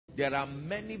There are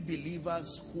many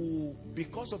believers who,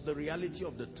 because of the reality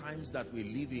of the times that we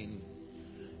live in,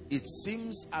 it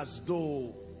seems as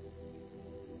though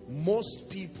most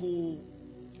people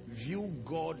view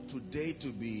God today to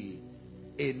be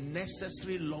a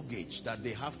necessary luggage that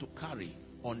they have to carry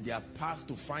on their path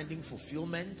to finding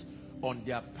fulfillment, on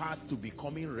their path to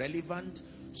becoming relevant.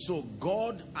 So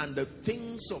God and the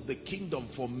things of the kingdom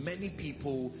for many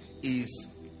people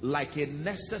is like a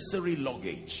necessary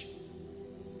luggage,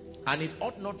 and it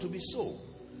ought not to be so.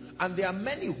 And there are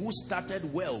many who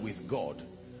started well with God,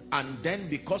 and then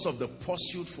because of the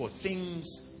pursuit for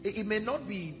things, it may not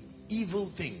be evil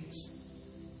things,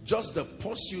 just the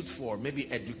pursuit for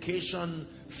maybe education,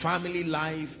 family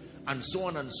life, and so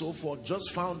on and so forth,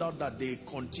 just found out that they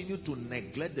continue to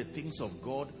neglect the things of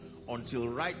God until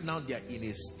right now they are in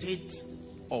a state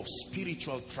of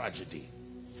spiritual tragedy.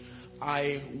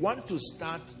 I want to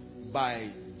start by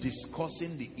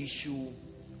discussing the issue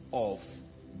of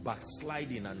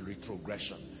backsliding and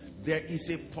retrogression. There is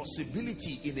a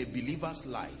possibility in a believer's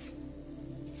life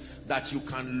that you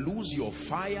can lose your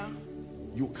fire,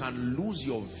 you can lose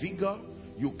your vigor,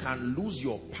 you can lose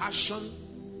your passion.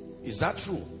 Is that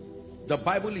true? The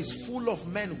Bible is full of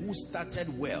men who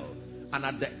started well, and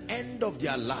at the end of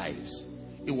their lives,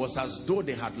 it was as though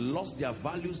they had lost their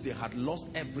values, they had lost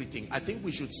everything. I think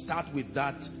we should start with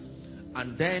that,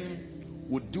 and then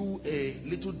we'll do a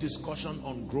little discussion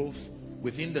on growth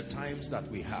within the times that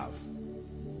we have.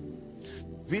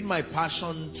 With my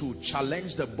passion to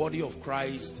challenge the body of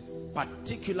Christ,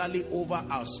 particularly over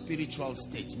our spiritual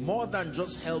state, more than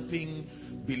just helping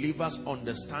believers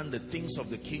understand the things of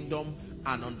the kingdom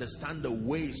and understand the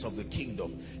ways of the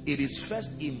kingdom. It is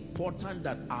first important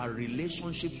that our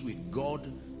relationships with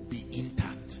God be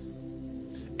intact.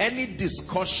 Any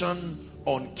discussion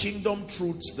on kingdom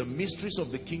truths, the mysteries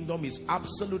of the kingdom, is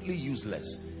absolutely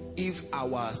useless if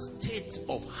our state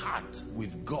of heart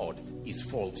with God is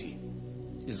faulty.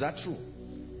 Is that true?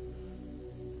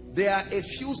 There are a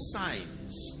few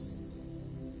signs,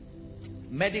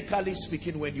 medically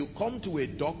speaking, when you come to a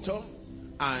doctor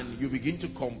and you begin to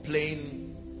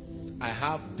complain, I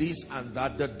have this and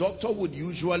that, the doctor would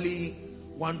usually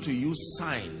want to use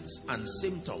signs and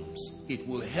symptoms. It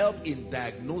will help in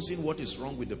diagnosing what is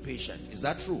wrong with the patient. Is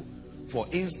that true? For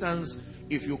instance,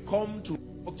 if you come to a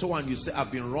doctor and you say,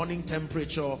 I've been running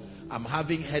temperature, I'm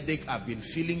having headache, I've been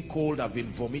feeling cold, I've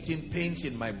been vomiting, pains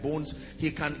in my bones,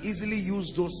 he can easily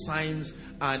use those signs,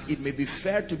 and it may be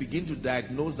fair to begin to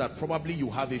diagnose that probably you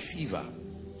have a fever.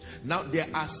 Now, there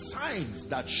are signs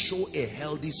that show a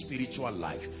healthy spiritual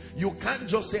life. You can't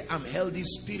just say, I'm healthy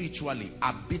spiritually,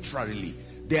 arbitrarily.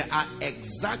 There are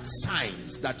exact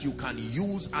signs that you can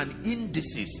use and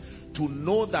indices to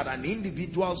know that an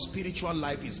individual's spiritual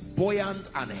life is buoyant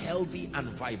and healthy and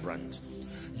vibrant.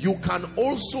 You can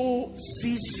also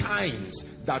see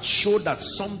signs that show that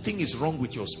something is wrong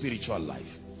with your spiritual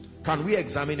life. Can we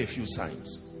examine a few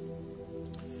signs?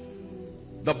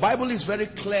 The Bible is very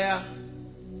clear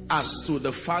as to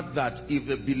the fact that if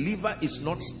the believer is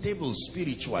not stable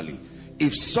spiritually,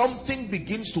 if something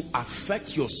begins to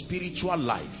affect your spiritual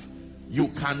life, you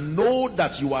can know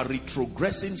that you are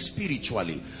retrogressing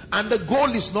spiritually. And the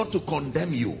goal is not to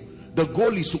condemn you. The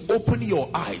goal is to open your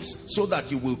eyes so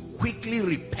that you will quickly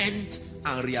repent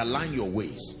and realign your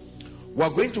ways. We're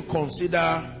going to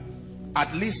consider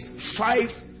at least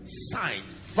 5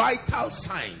 signs, vital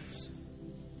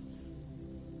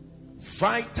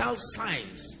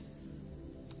signs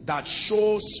that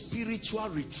show spiritual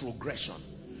retrogression.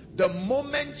 The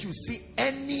moment you see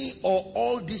any or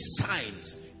all these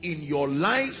signs in your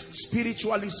life,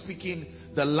 spiritually speaking,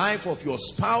 the life of your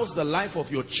spouse, the life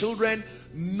of your children,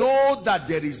 know that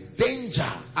there is danger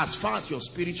as far as your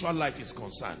spiritual life is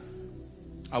concerned.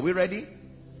 Are we ready?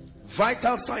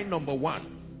 Vital sign number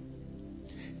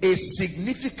 1: a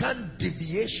significant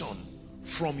deviation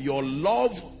from your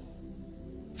love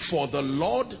for the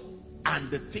Lord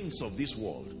and the things of this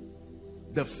world.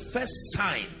 The first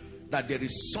sign that there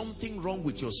is something wrong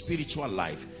with your spiritual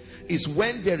life is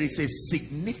when there is a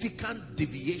significant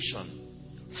deviation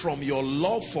from your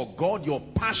love for God, your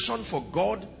passion for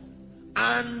God,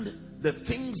 and the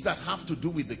things that have to do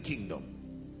with the kingdom.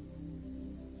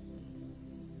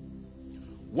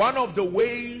 One of the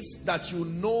ways that you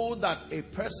know that a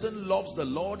person loves the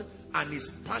Lord and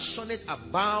is passionate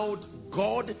about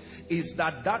God is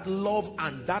that that love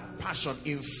and that passion,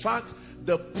 in fact,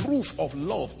 the proof of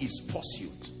love is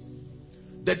pursuit.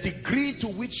 The degree to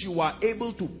which you are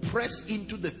able to press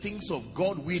into the things of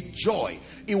God with joy.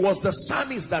 It was the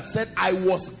psalmist that said, I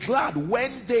was glad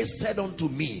when they said unto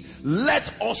me,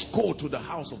 let us go to the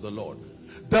house of the Lord.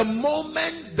 The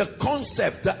moment the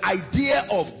concept, the idea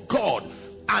of God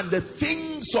and the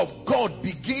things of God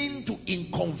begin to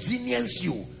inconvenience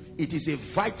you, it is a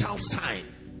vital sign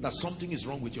that something is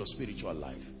wrong with your spiritual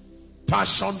life.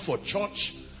 Passion for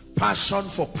church, passion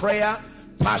for prayer,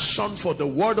 passion for the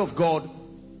word of God,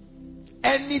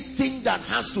 anything that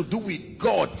has to do with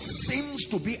God seems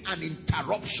to be an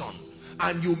interruption,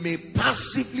 and you may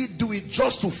passively do it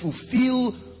just to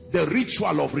fulfill the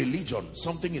ritual of religion.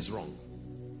 Something is wrong.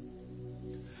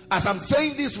 As I'm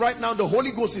saying this right now, the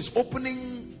Holy Ghost is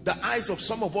opening the eyes of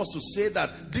some of us to say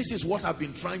that this is what I've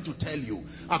been trying to tell you.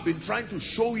 I've been trying to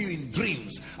show you in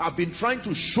dreams. I've been trying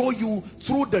to show you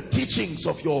through the teachings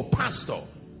of your pastor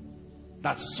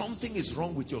that something is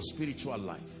wrong with your spiritual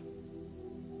life.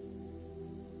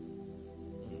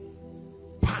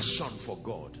 Passion for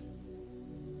God.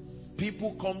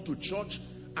 People come to church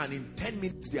and in 10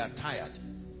 minutes they are tired.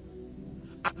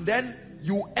 And then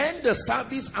you end the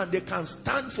service and they can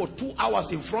stand for 2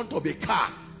 hours in front of a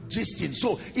car gisting.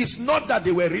 So it's not that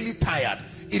they were really tired.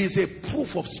 It is a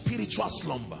proof of spiritual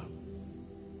slumber.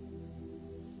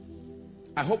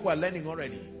 I hope we're learning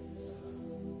already.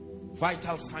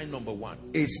 Vital sign number 1.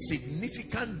 A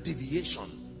significant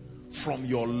deviation from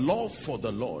your love for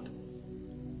the Lord.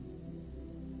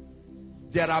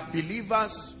 There are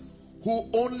believers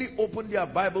who only open their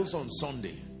Bibles on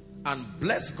Sunday. And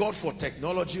bless God for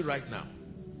technology right now.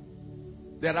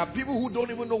 There are people who don't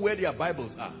even know where their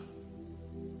Bibles are.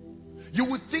 You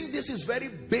would think this is very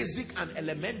basic and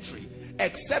elementary,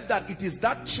 except that it is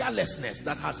that carelessness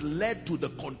that has led to the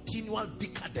continual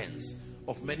decadence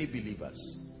of many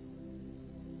believers.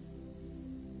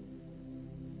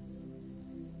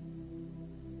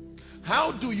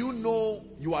 How do you know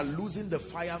you are losing the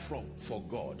fire for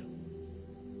God?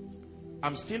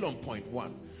 I'm still on point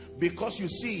 1. Because you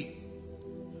see,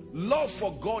 love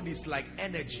for God is like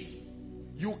energy.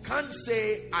 You can't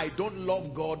say I don't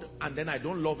love God and then I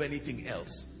don't love anything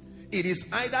else. It is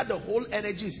either the whole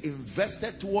energy is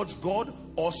invested towards God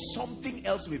or something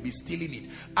else may be stealing it.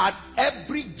 At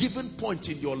every given point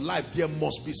in your life, there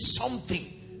must be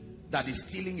something that is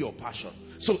stealing your passion.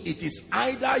 So it is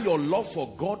either your love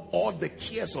for God or the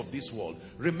cares of this world.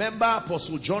 Remember,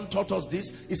 Apostle John taught us this.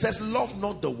 He says, love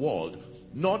not the world,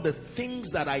 nor the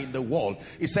things that are in the world.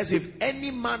 It says, if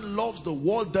any man loves the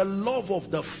world, the love of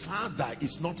the Father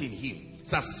is not in him.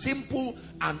 It's as simple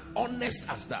and honest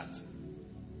as that.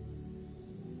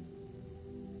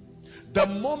 The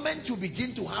moment you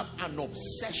begin to have an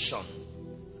obsession,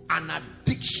 an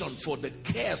addiction for the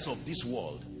cares of this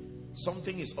world,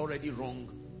 something is already wrong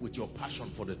with your passion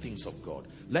for the things of God.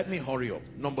 Let me hurry up.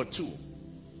 Number 2.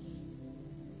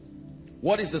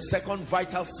 What is the second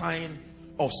vital sign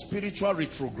of spiritual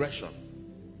retrogression?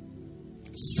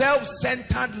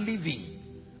 Self-centered living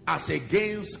as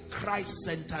against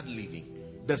Christ-centered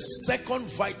living. The second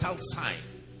vital sign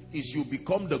is you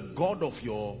become the God of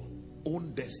your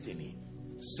own destiny.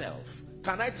 Self.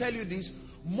 Can I tell you this?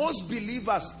 Most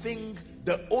believers think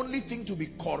the only thing to be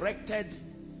corrected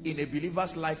in a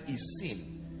believer's life is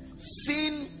sin.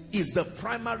 Sin is the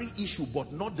primary issue,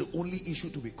 but not the only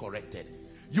issue to be corrected.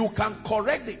 You can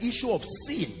correct the issue of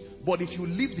sin, but if you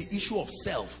leave the issue of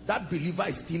self, that believer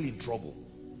is still in trouble.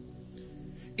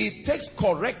 It takes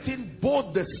correcting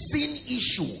both the sin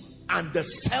issue and the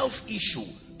self issue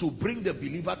to bring the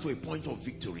believer to a point of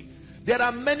victory. There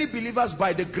are many believers,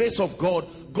 by the grace of God,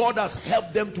 God has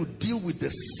helped them to deal with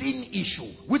the sin issue,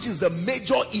 which is the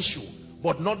major issue,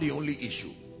 but not the only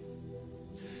issue.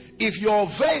 If your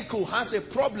vehicle has a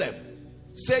problem,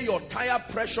 say your tire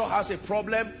pressure has a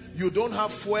problem, you don't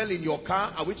have fuel in your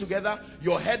car, are we together?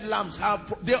 Your headlamps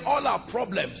have, they all are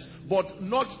problems, but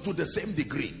not to the same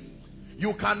degree.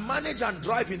 You can manage and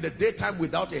drive in the daytime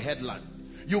without a headlamp.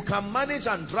 You can manage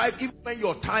and drive even when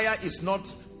your tire is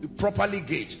not properly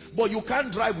gauged, but you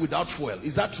can't drive without fuel.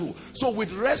 Is that true? So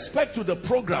with respect to the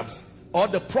programs or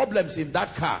the problems in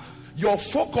that car, your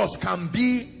focus can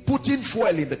be putting fuel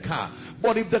in the car.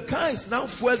 But if the car is now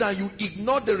fueled and you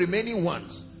ignore the remaining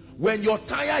ones, when your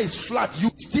tire is flat, you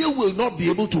still will not be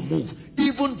able to move,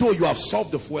 even though you have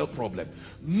solved the fuel problem.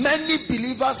 Many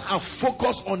believers have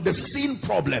focused on the sin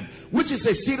problem, which is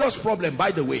a serious problem,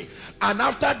 by the way. And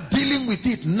after dealing with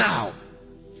it now,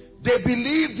 they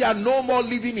believe they are no more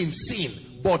living in sin.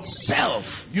 But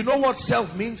self, you know what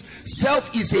self means?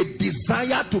 Self is a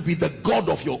desire to be the God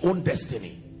of your own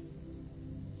destiny.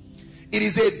 It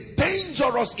is a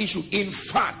dangerous issue. In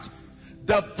fact,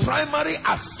 the primary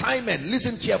assignment,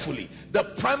 listen carefully, the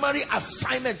primary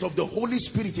assignment of the Holy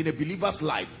Spirit in a believer's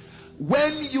life,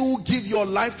 when you give your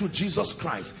life to Jesus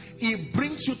Christ, it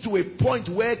brings you to a point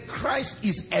where Christ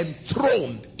is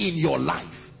enthroned in your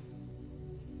life.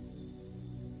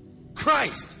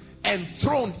 Christ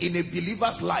enthroned in a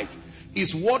believer's life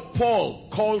is what Paul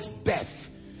calls death.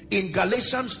 In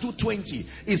Galatians 2:20,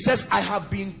 it says, I have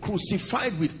been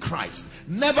crucified with Christ.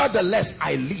 Nevertheless,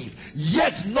 I live.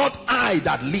 Yet not I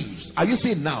that lives. Are you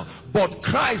seeing now? But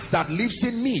Christ that lives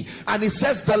in me. And it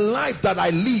says, the life that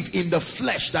I live in the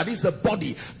flesh, that is the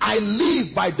body, I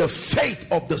live by the faith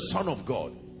of the Son of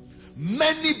God.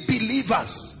 Many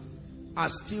believers are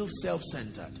still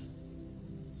self-centered.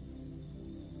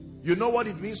 You know what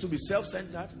it means to be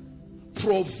self-centered?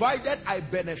 Provided I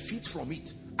benefit from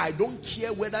it, I don't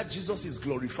care whether Jesus is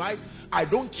glorified. I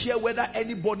don't care whether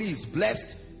anybody is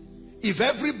blessed. If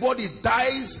everybody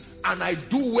dies and I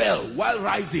do well while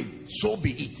rising, so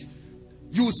be it.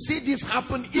 You see this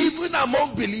happen even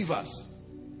among believers.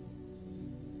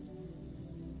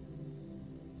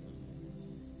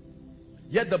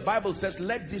 Yet the Bible says,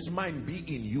 let this mind be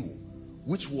in you,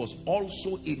 which was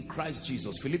also in Christ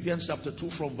Jesus. Philippians chapter 2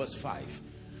 from verse 5.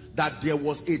 That there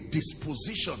was a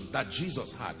disposition that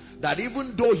Jesus had, that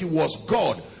even though he was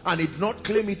God and did not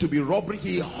claim it to be robbery,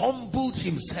 he humbled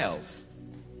himself.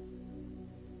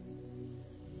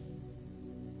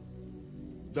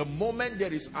 The moment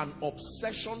there is an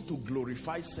obsession to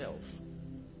glorify self,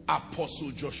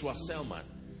 Apostle Joshua Selman,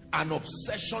 an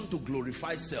obsession to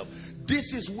glorify self,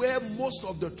 this is where most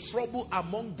of the trouble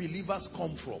among believers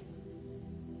come from.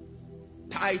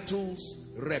 Titles,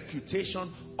 reputation,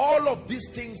 all of these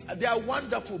things, they are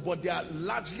wonderful, but they are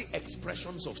largely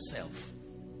expressions of self.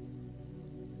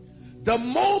 The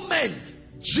moment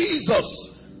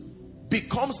Jesus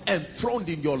becomes enthroned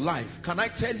in your life, can I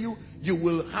tell you, you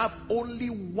will have only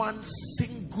one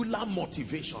singular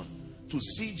motivation: to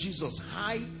see Jesus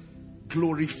high,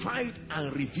 glorified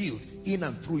and revealed in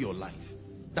and through your life.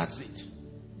 That's it.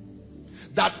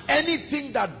 That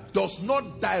anything that does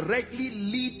not directly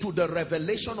lead to the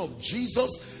revelation of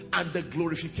Jesus and the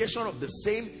glorification of the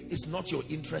same is not your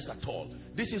interest at all.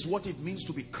 This is what it means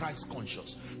to be Christ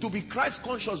conscious. To be Christ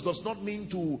conscious does not mean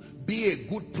to be a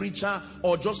good preacher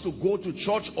or just to go to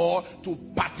church or to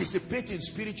participate in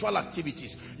spiritual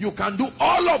activities. You can do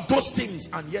all of those things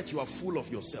and yet you are full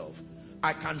of yourself.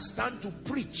 I can stand to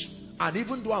preach, and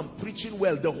even though I'm preaching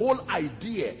well, the whole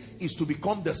idea is to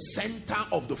become the center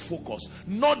of the focus,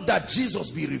 not that Jesus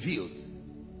be revealed.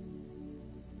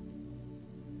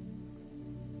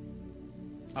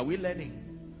 Are we learning?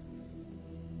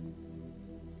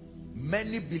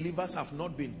 Many believers have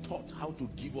not been taught how to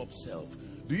give up self.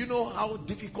 Do you know how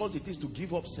difficult it is to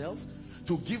give up self?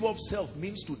 To give up self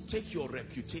means to take your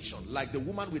reputation, like the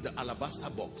woman with the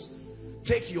alabaster box.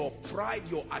 Take your pride,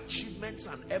 your achievements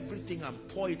and everything and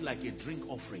pour it like a drink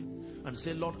offering and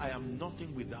say, Lord, I am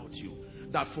nothing without you.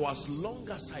 That for as long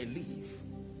as I live,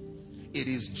 it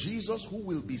is Jesus who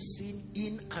will be seen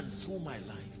in and through my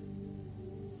life.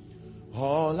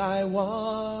 All I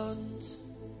want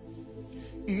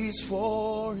is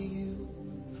for you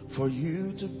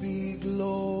to be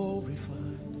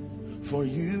glorified, for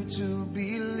you to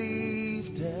be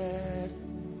lifted.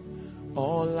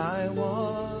 All I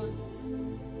want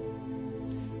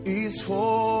is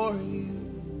for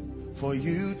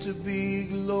you to be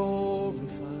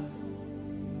glorified.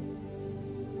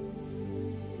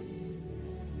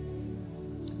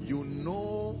 You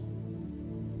know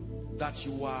that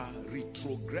you are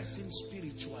retrogressing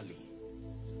spiritually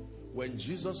when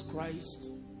Jesus Christ,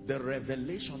 the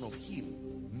revelation of him,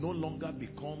 no longer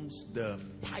becomes the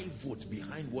pivot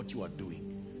behind what you are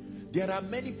doing. There are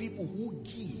many people who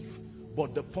give,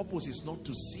 but the purpose is not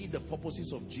to see the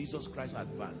purposes of Jesus Christ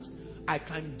advanced. I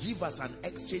can give as an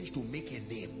exchange to make a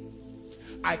name.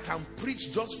 I can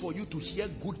preach just for you to hear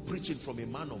good preaching from a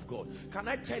man of God. Can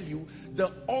I tell you, the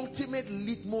ultimate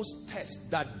litmus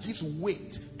test that gives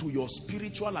weight to your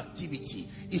spiritual activity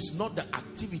is not the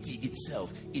activity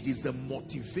itself, it is the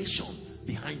motivation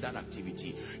behind that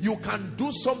activity. You can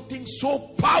do something so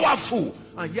powerful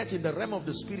and yet in the realm of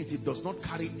the spirit it does not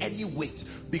carry any weight,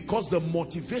 because the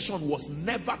motivation was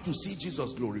never to see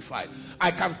Jesus glorified.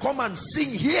 I can come and sing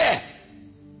here,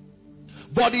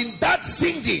 but in that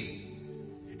singing,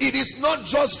 it is not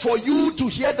just for you to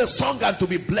hear the song and to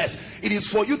be blessed. It is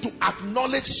for you to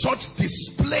acknowledge such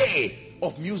display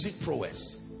of music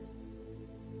prowess.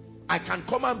 I can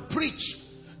come and preach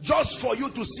just for you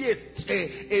to see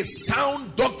a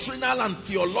sound doctrinal and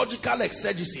theological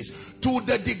exegesis to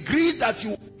the degree that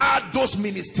you add those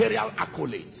ministerial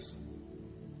accolades.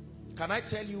 Can I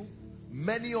tell you,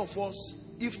 many of us,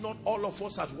 if not all of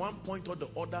us at one point or the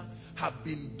other, have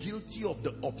been guilty of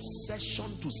the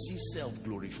obsession to see self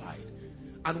glorified.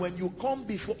 And when you come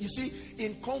before, you see,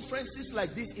 in conferences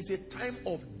like this, is a time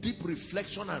of deep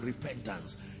reflection and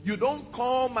repentance. You don't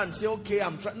come and say, okay,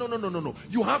 I'm trying. No, no, no, no, no.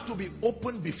 You have to be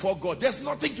open before God. There's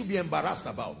nothing to be embarrassed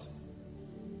about.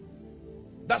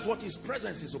 That's what his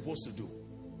presence is supposed to do.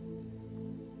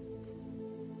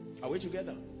 Are we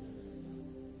together?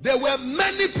 There were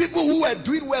many people who were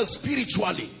doing well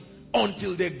spiritually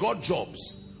until they got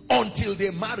jobs, until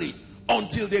they married,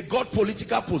 until they got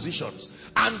political positions.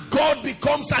 And God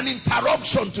becomes an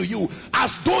interruption to you,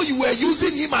 as though you were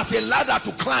using him as a ladder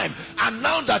to climb. And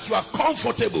now that you are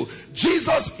comfortable,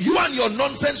 Jesus, you and your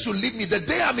nonsense should leave me. The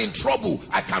day I'm in trouble,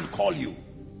 I can call you.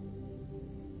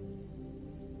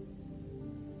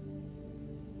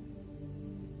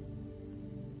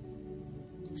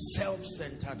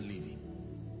 Self-centered living.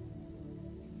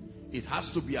 It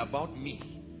has to be about me.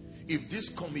 If this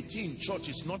committee in church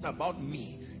is not about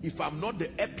me, if I'm not the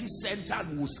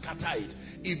epicenter, we'll scatter it.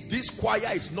 If this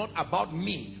choir is not about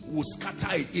me, we'll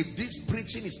scatter it. If this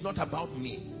preaching is not about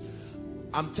me,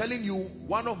 I'm telling you,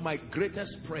 one of my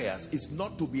greatest prayers is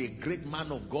not to be a great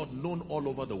man of God known all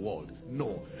over the world.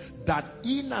 No, that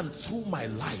in and through my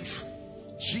life,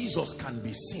 Jesus can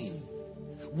be seen.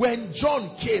 When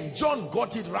John came, John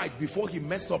got it right before he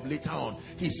messed up later on.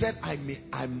 He said,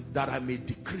 that I may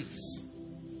decrease.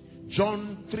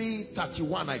 John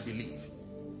 3:31, I believe.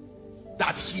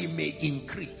 That he may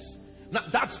increase. Now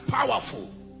that's powerful.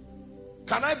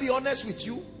 Can I be honest with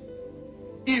you?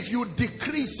 If you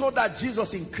decrease so that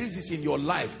Jesus increases in your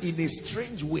life in a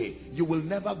strange way, you will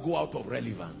never go out of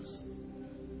relevance.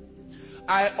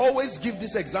 I always give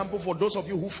this example for those of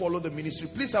you who follow the ministry.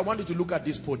 Please, I want you to look at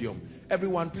this podium.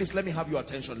 Everyone, please let me have your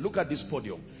attention. Look at this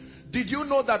podium. Did you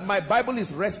know that my Bible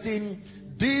is resting?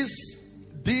 This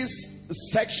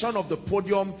section of the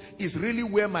podium is really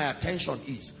where my attention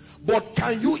is. But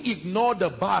can you ignore the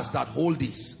bars that hold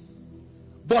this?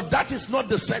 But that is not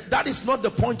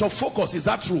the point of focus. Is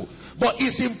that true? But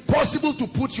it's impossible to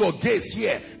put your gaze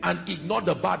here and ignore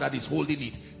the bar that is holding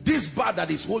it. This bar that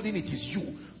is holding it is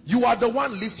you. You are the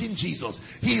one lifting Jesus.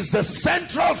 He is the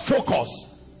central focus.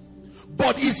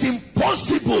 But it's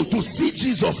impossible to see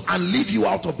Jesus and leave you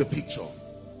out of the picture.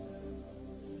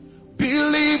 Be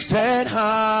lifted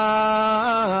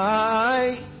high,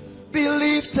 be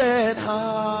lifted high,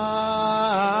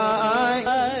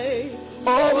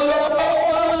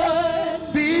 oh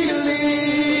Lord, be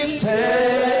lifted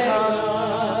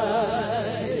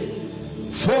high,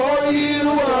 for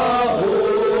you are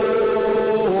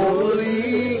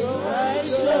holy,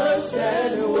 righteous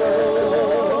and worthy,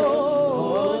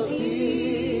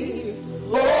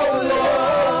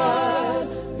 oh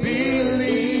Lord, be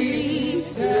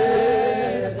lifted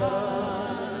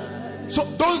high. So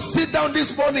don't sit down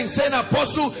this morning saying,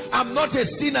 Apostle, I'm not a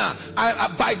sinner.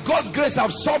 By God's grace,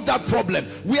 I've solved that problem.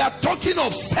 We are talking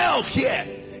of self here.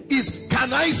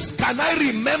 Can I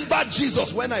remember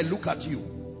Jesus when I look at you?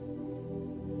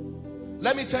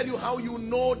 Let me tell you how you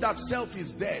know that self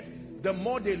is dead. The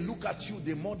more they look at you,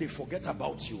 the more they forget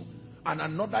about you. And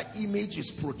another image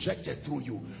is projected through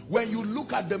you. When you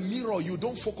look at the mirror, you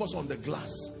don't focus on the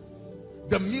glass.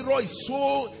 The mirror is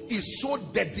so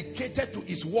dedicated to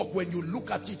its work. When you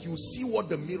look at it, you see what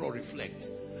the mirror reflects.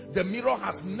 The mirror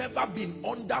has never been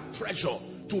under pressure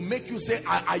to make you say,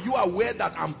 are you aware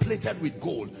that I'm plated with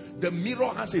gold? The mirror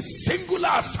has a singular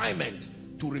assignment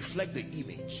to reflect the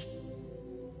image.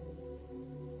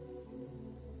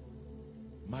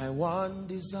 My one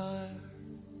desire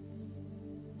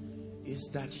is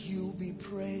that you be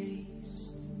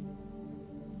praised,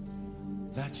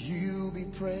 that you be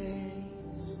praised,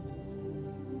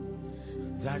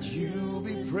 that you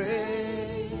be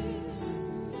praised.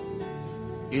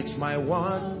 It's my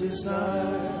one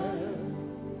desire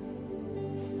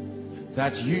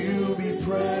that you be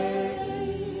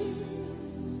praised,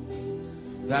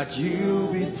 that you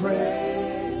be praised.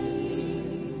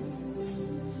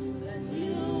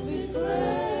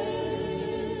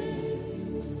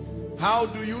 How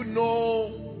do you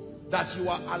know that you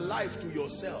are alive to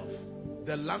yourself?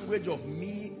 The language of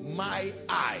me, my,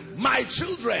 I, my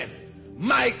children,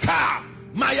 my car,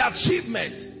 my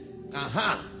achievement.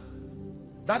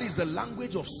 That is the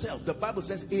language of self. The Bible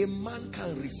says a man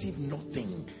can receive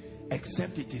nothing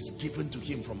except it is given to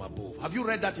him from above. Have you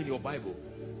read that in your Bible?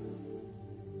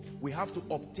 We have to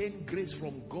obtain grace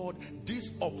from God.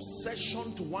 This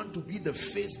obsession to want to be the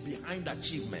face behind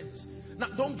achievement. Now,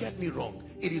 don't get me wrong.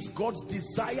 It is God's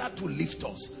desire to lift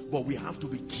us, but we have to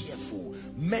be careful.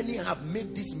 Many have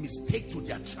made this mistake to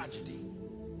their tragedy.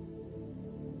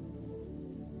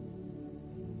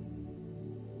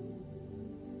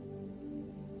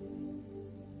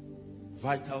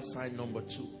 Vital sign number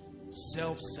 2.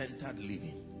 self-centered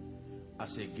living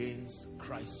as against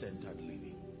Christ-centered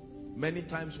living. Many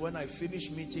times when I finish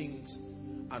meetings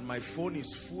and my phone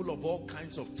is full of all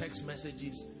kinds of text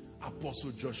messages,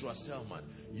 Apostle Joshua Selman,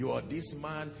 you are this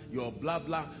man, you are blah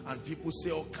blah, and people say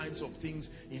all kinds of things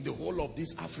in the whole of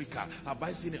this Africa. Have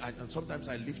I seen it? And sometimes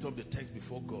I lift up the text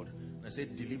before God and I say,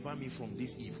 deliver me from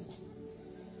this evil.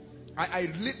 I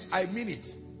mean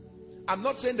it. I'm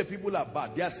not saying the people are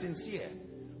bad, they are sincere.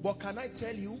 But can I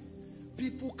tell you,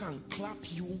 people can clap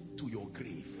you to your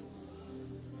grave.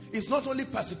 It's not only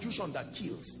persecution that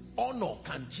kills, honor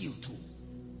can kill too.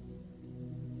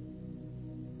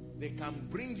 They can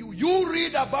bring you, you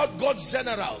read about God's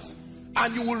generals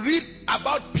and you will read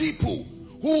about people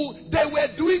who they were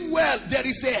doing well. There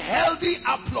is a healthy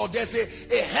applaud, there's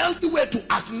a healthy way to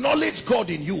acknowledge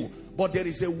God in you, but there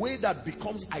is a way that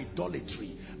becomes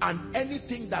idolatry, and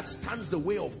anything that stands the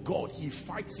way of God, he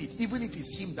fights it, even if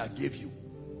it's him that gave you.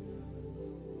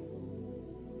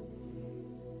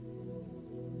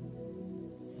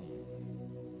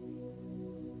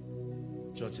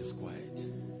 Church is quiet.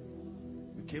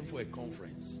 We came for a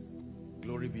conference.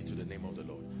 Glory be to the name of the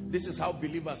Lord. This is how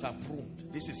believers are pruned.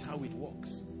 This is how it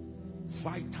works.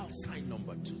 Vital sign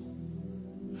number 2.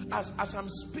 As I'm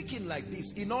speaking like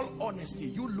this, in all honesty,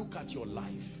 you look at your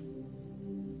life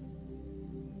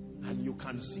and you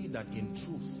can see that in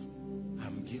truth,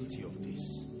 I'm guilty of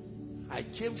this. I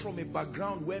came from a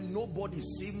background where nobody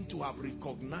seemed to have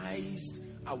recognized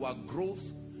our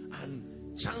growth,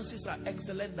 and chances are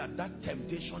excellent that that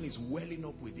temptation is welling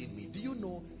up within me. Do you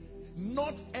know,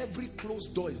 not every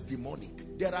closed door is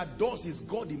demonic. There are doors is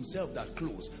God himself that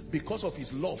close because of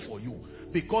his love for you.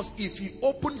 Because if he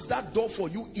opens that door for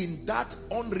you in that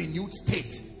unrenewed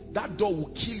state, that door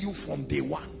will kill you from day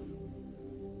one.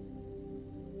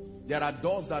 There are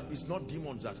doors that is not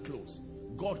demons that close.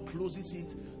 God closes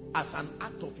it as an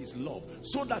act of his love,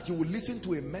 so that you will listen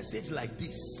to a message like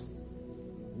this.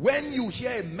 When you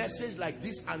hear a message like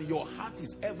this and your heart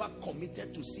is ever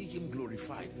committed to see him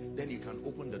glorified, then you can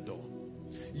open the door.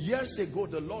 Years ago,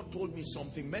 the Lord told me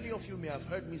something. Many of you may have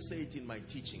heard me say it in my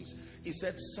teachings. He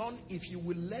said, son, if you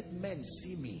will let men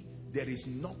see me, there is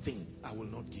nothing I will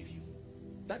not give you.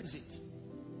 That is it.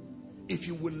 If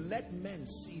you will let men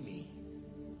see me.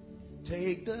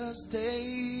 Take the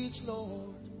stage,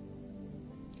 Lord.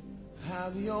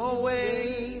 Have your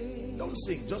way. Don't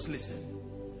sing, just listen.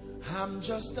 I'm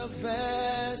just a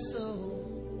vessel.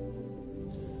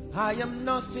 I am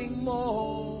nothing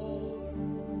more.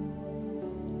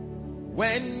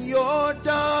 When you're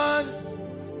done,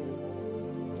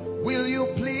 will you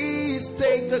please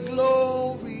take the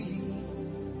glory?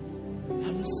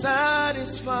 I'm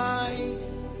satisfied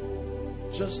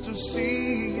just to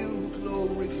see you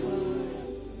glorified.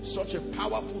 Such a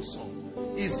powerful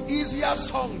song. It's easier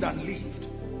song than lived.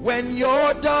 When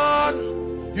you're done,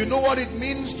 you know what it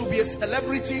means to be a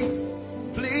celebrity?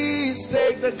 Please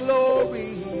take the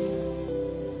glory.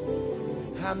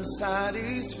 I'm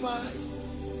satisfied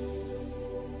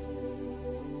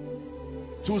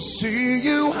to see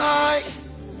you high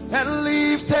and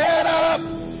lifted up.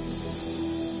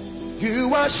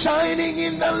 You are shining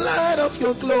in the light of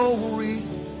your glory.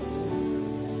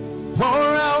 Pour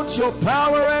out your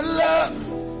power and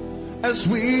love as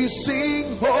we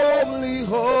sing, holy,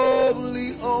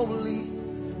 holy, holy.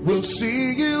 We'll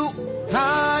see you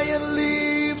high and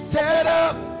lifted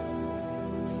up.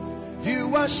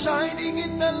 You are shining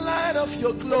in the light of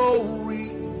your glory.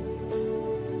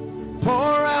 Pour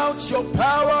out your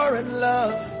power and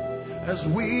love as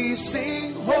we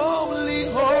sing, holy,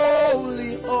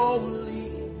 holy,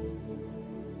 holy.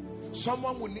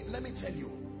 Someone will need, let me tell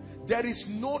you, there is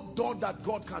no door that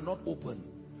God cannot open.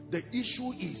 The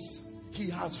issue is, he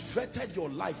has vetted your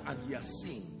life and he has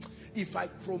seen, if I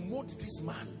promote this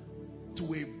man to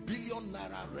a $1 billion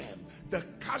realm, the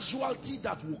casualty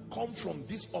that will come from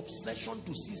this obsession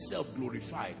to see self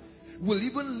glorified will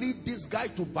even lead this guy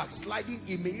to backsliding.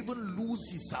 He may even lose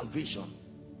his salvation.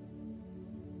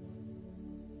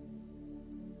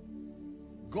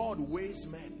 God weighs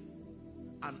men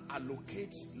and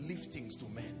allocates liftings to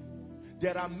men.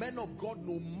 There are men of God,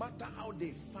 no matter how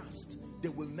they fast, they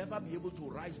will never be able to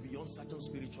rise beyond certain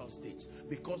spiritual states,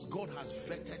 because God has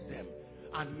vetted them.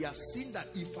 And he has seen that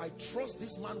if I trust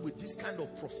this man with this kind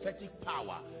of prophetic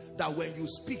power, that when you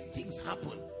speak, things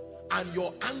happen. And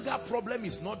your anger problem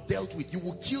is not dealt with, you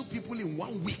will kill people in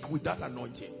 1 week with that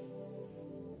anointing.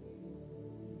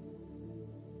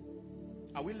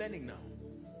 Are we learning now?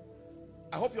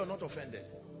 I hope you're not offended.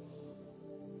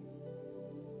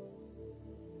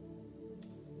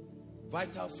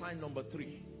 Vital sign number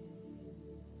 3.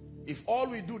 If all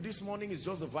we do this morning is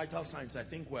just the vital signs, I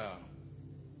think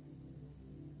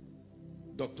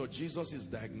Dr. Jesus is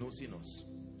diagnosing us.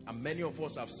 And many of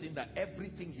us have seen that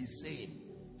everything he's saying,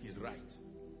 he's right.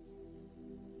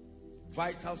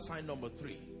 Vital sign number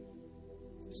 3.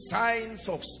 Signs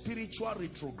of spiritual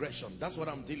retrogression. That's what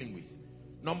I'm dealing with.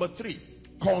 Number 3.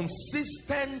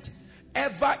 Consistent,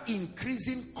 ever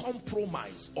increasing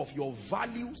compromise of your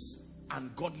values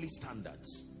and godly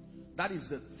standards. That is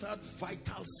the third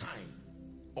vital sign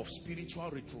of spiritual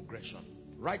retrogression.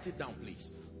 Write it down, please.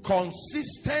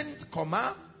 Consistent,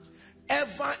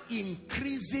 ever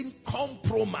increasing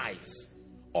compromise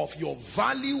of your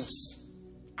values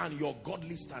and your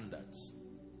godly standards.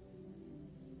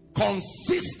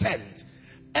 Consistent,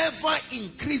 ever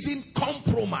increasing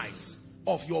compromise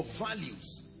of your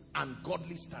values and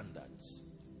godly standards.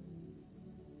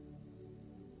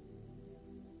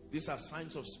 These are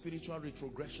signs of spiritual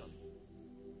retrogression.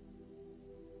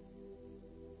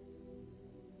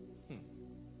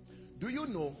 Do you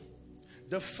know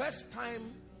the first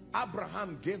time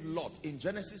Abraham gave Lot in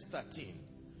Genesis 13,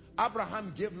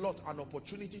 Abraham gave Lot an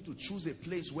opportunity to choose a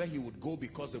place where he would go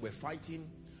because they were fighting.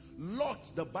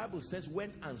 Lot, the Bible says,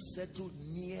 went and settled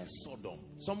near Sodom.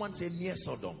 Someone say near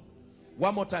Sodom.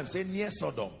 One more time, say near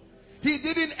Sodom. He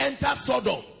didn't enter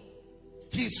Sodom.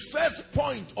 His first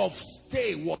point of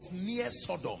stay was near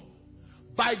Sodom.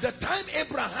 By the time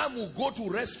Abraham will go to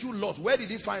rescue Lot, where did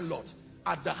he find Lot?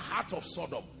 At the heart of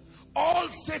Sodom. All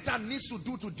Satan needs to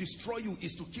do to destroy you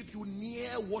is to keep you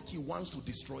near what he wants to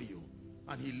destroy you.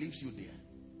 And he leaves you there.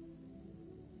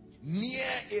 Near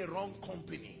a wrong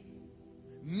company.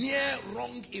 Near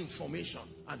wrong information.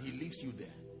 And he leaves you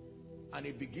there. And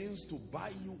he begins to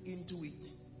buy you into it.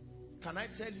 Can I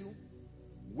tell you?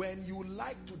 When you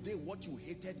like today what you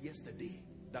hated yesterday,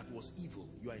 that was evil,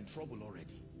 you are in trouble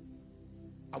already.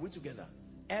 Are we together?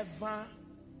 Ever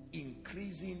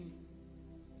increasing,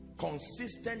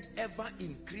 consistent, ever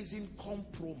increasing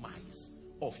compromise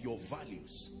of your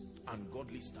values and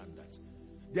godly standards.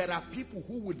 There are people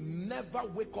who would never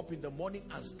wake up in the morning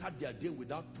and start their day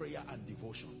without prayer and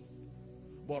devotion.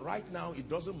 But right now, it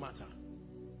doesn't matter.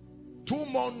 2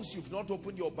 months you've not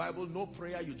opened your Bible, no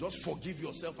prayer, you just forgive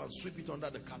yourself and sweep it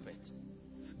under the carpet.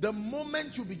 The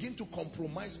moment you begin to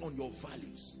compromise on your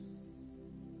values.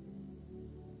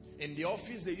 In the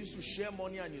office, they used to share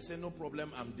money and you say, no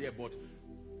problem, I'm there. But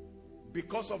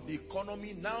because of the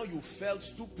economy, now you felt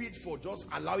stupid for just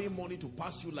allowing money to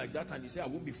pass you like that, and you say, I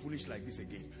won't be foolish like this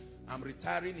again. I'm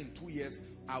retiring in 2 years.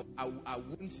 I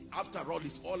won't. After all,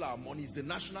 it's all our money. It's the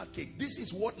national cake. This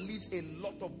is what leads a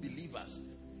lot of believers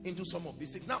into some of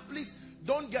these things. Now, please,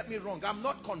 don't get me wrong. I'm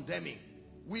not condemning.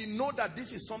 We know that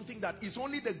this is something that is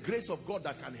only the grace of God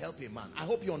that can help a man. I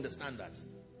hope you understand that.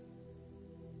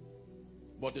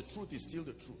 But the truth is still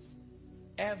the truth.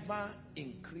 Ever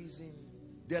increasing.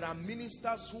 There are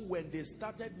ministers who, when they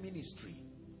started ministry,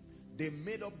 they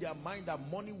made up their mind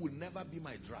that money will never be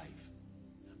my drive.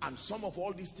 And some of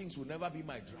all these things will never be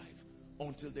my drive.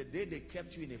 Until the day they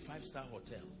kept you in a 5-star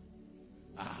hotel.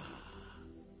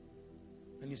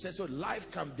 And you say, so life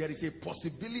can, there is a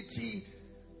possibility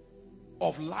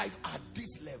of life at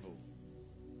this level.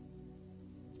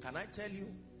 Can I tell you?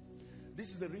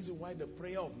 This is the reason why the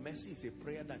prayer of mercy is a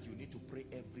prayer that you need to pray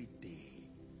every day.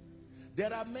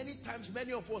 There are many times,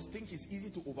 many of us think it's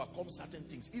easy to overcome certain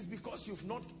things. It's because you've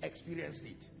not experienced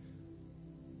it.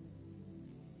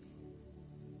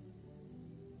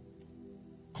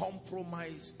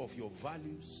 Compromise of your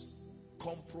values,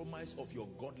 compromise of your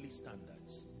godly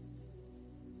standards.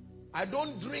 I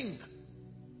don't drink,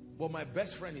 but my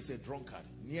best friend is a drunkard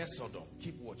near Sodom.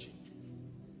 Keep watching.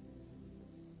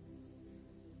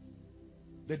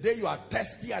 The day you are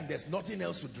thirsty and there's nothing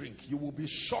else to drink, you will be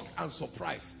shocked and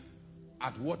surprised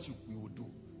at what you will do.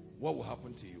 What will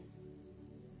happen to you?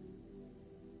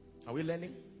 Are we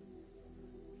learning?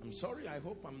 I'm sorry, I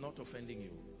hope I'm not offending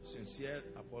you. Sincere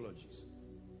apologies.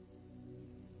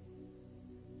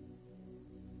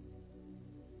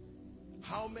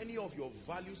 How many of your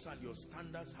values and your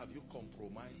standards have you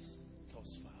compromised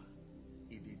thus far?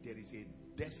 There is a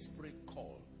desperate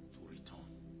call to return.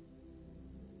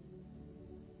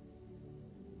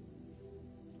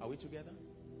 Are we together?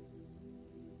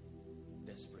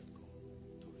 Desperate call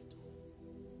to return.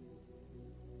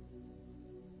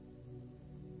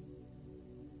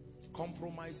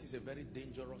 Compromise is a very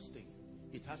dangerous thing.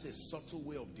 It has a subtle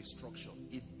way of destruction.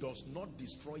 It does not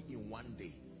destroy in one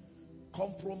day.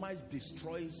 Compromise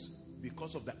destroys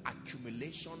because of the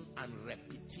accumulation and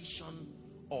repetition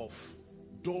of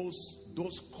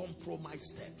those compromise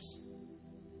steps.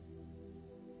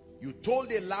 You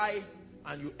told a lie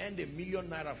and you earned =1 million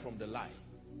naira from the lie.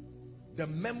 The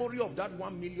memory of that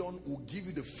 1 million will give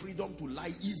you the freedom to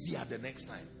lie easier the next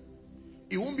time.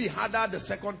 It won't be harder the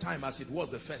second time as it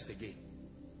was the first again.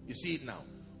 You see it now.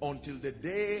 Until the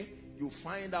day you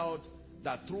find out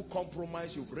that through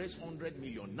compromise you've raised 100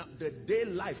 million. Now the day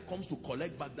life comes to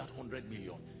collect back that 100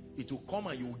 million, it will come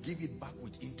and you will give it back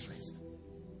with interest.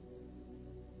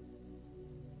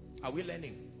 Are we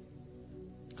learning?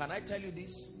 Can I tell you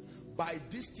this? By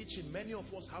this teaching, many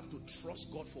of us have to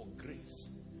trust God for grace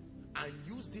and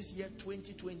use this year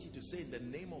 2020 to say, in the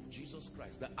name of Jesus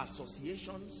Christ, the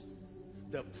associations,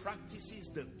 the practices,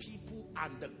 the people,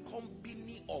 and the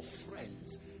company of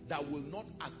friends that will not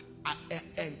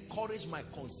encourage my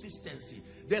consistency.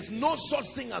 There's no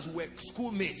such thing as we're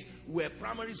schoolmates, we're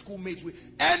primary schoolmates.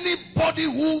 Anybody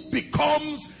who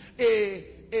becomes a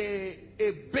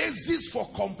basis for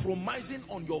compromising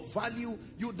on your value,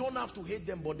 you don't have to hate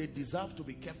them, but they deserve to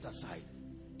be kept aside.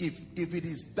 If it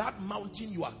is that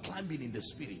mountain you are climbing in the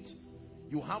spirit,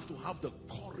 you have to have the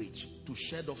courage to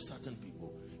shed off certain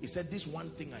people. He said, this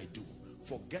one thing I do,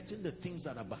 forgetting the things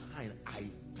that are behind, I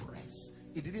press.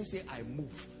 He didn't say I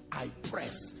move, I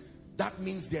press. That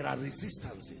means there are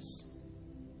resistances.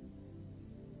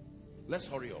 Let's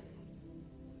hurry up.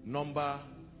 Number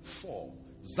 4.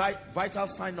 Vital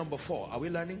sign number 4. Are we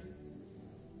learning?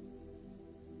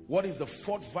 What is the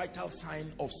fourth vital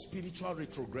sign of spiritual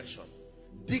retrogression?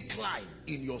 Decline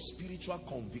in your spiritual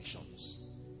convictions.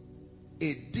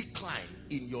 A decline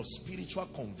in your spiritual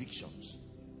convictions.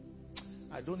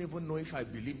 I don't even know if I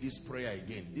believe this prayer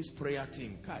again. This prayer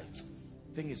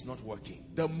thing is not working.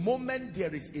 The moment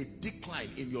there is a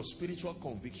decline in your spiritual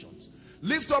convictions,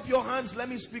 lift up your hands. Let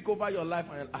me speak over your life.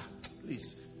 And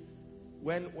please,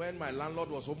 when my landlord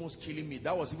was almost killing me,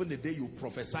 that was even the day you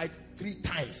prophesied 3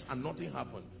 times and nothing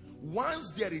happened.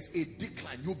 Once there is a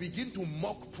decline, you begin to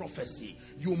mock prophecy.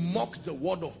 You mock the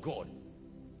word of God.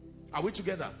 Are we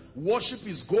together? Worship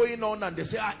is going on and they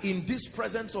say, in this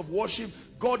presence of worship,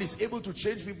 God is able to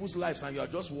change people's lives, and you are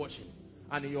just watching.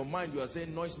 And in your mind, you are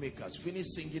saying, noisemakers, finish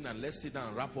singing and let's sit down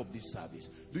and wrap up this service.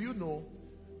 Do you know,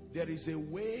 there is a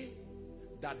way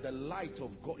that the light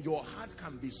of God, your heart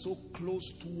can be so close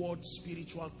towards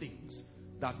spiritual things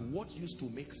that what used to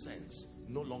make sense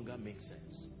no longer makes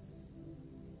sense.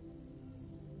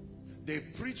 They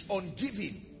preach on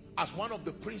giving as one of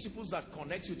the principles that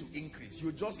connects you to increase.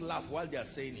 You just laugh while they are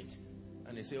saying it.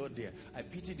 And they say, oh dear, I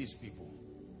pity these people.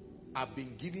 I've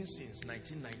been giving since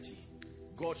 1990.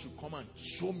 God should come and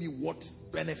show me what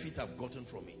benefit I've gotten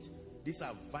from it. These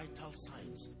are vital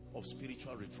signs of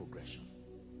spiritual retrogression.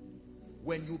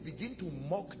 When you begin to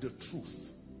mock the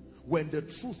truth, when the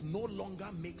truth no longer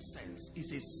makes sense,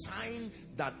 is a sign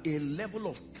that a level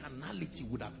of carnality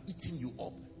would have eaten you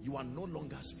up. You are no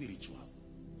longer spiritual.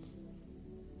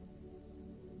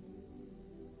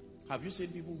 Have you seen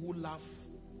people who laugh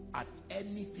at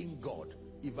anything God?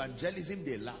 Evangelism,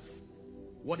 they laugh.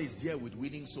 What is there with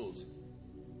winning souls?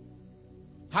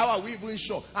 How are we even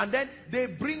sure? And then they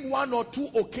bring 1 or 2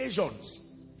 occasions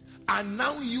and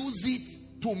now use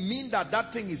it to mean that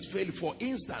that thing is failing. For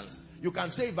instance, you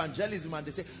can say evangelism and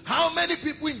they say, how many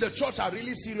people in the church are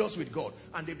really serious with God?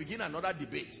 And they begin another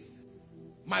debate.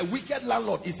 My wicked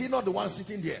landlord, is he not the one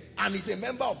sitting there? And he's a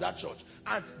member of that church.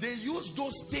 And they use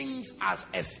those things as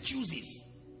excuses.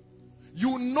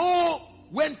 You know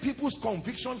when people's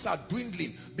convictions are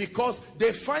dwindling because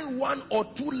they find 1 or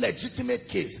 2 legitimate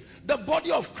cases. The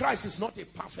body of Christ is not a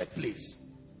perfect place.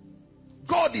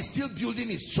 God is still building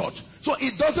his church. So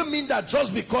it doesn't mean that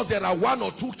just because there are 1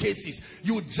 or 2 cases,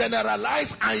 you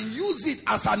generalize and use it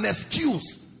as an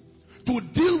excuse to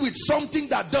deal with something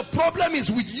that the problem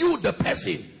is with you, the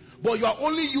person, but you are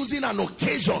only using an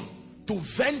occasion to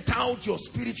vent out your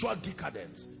spiritual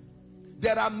decadence.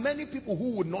 There are many people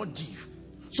who would not give.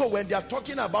 So when they are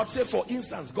talking about, say for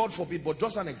instance, God forbid, but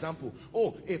just an example,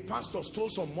 oh, a pastor stole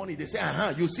some money, they say,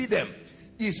 you see them.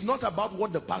 It's not about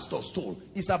what the pastor stole.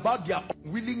 It's about their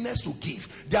unwillingness to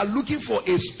give. They are looking for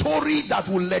a story that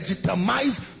will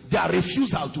legitimize their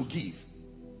refusal to give.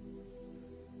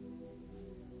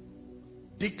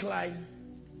 Decline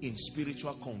in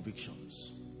spiritual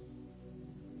convictions.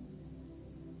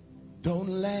 Don't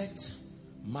let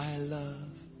my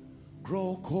love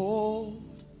grow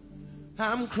cold.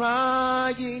 I'm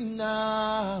crying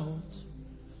out.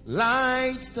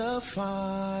 Light the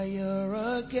fire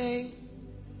again.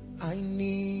 I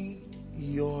need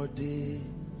your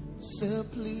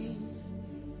discipline.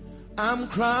 I'm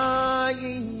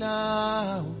crying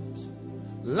out.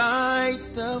 Light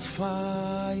the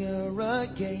fire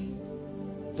again.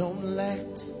 Don't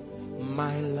let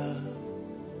my love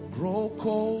grow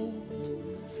cold.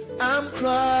 I'm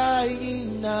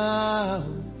crying out.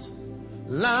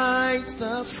 Light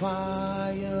the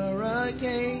fire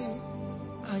again.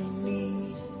 I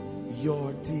need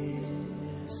your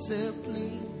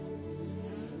discipline.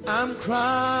 I'm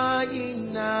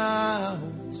crying out.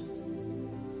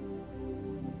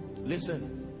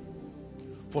 Listen,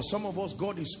 for some of us,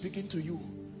 God is speaking to you.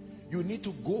 You need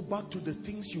to go back to the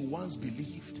things you once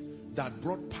believed that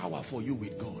brought power for you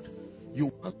with God.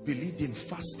 You once believed in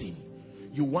fasting.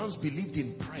 You once believed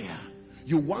in prayer.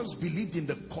 You once believed in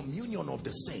the communion of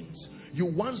the saints. You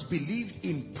once believed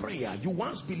in prayer. You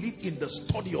once believed in the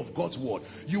study of God's word.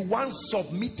 You once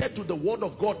submitted to the word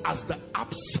of God as the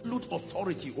absolute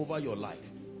authority over your life.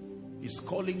 He's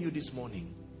calling you this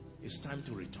morning. It's time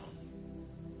to return.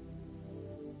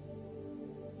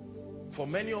 For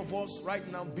many of us right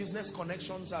now, business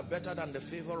connections are better than the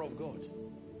favor of God.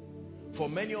 For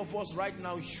many of us right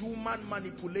now, human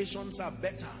manipulations are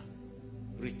better.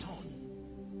 Return.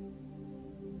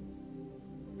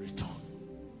 Return.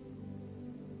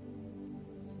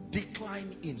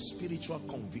 Decline in spiritual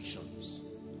convictions.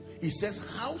 He says,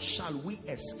 how shall we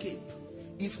escape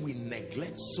if we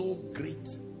neglect so great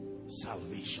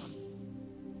salvation?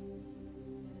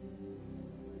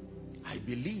 I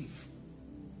believe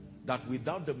that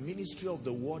without the ministry of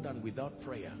the word and without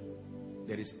prayer,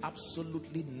 there is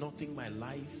absolutely nothing my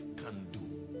life can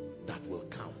do that will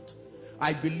count.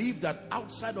 I believe that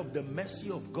outside of the mercy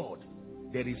of God,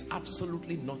 there is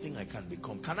absolutely nothing I can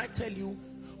become. Can I tell you,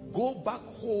 go back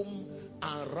home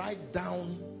and write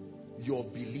down your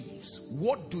beliefs.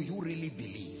 What do you really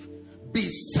believe? Be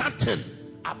certain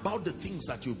about the things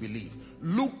that you believe.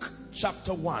 Luke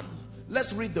chapter 1.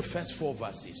 Let's read the first 4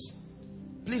 verses.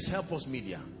 Please help us,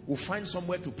 media. We'll find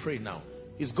somewhere to pray now.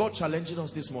 Is God challenging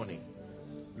us this morning?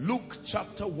 Luke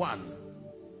chapter 1.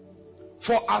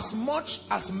 For as much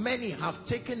as many have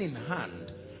taken in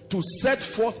hand to set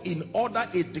forth in order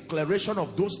a declaration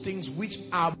of those things which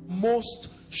are most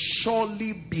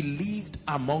surely believed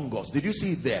among us. Did you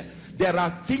see it there? There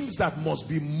are things that must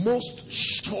be most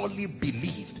surely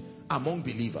believed among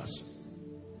believers.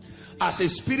 As a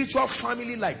spiritual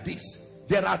family like this,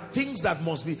 there are things that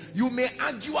must be. You may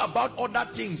argue about other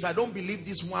things. I don't believe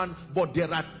this one, but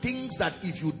there are things that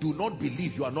if you do not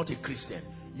believe, you are not a Christian.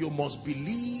 You must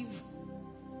believe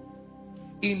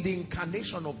in the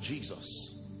incarnation of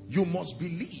Jesus. You must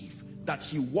believe that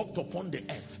he walked upon the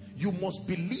earth. You must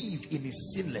believe in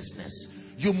his sinlessness.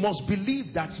 You must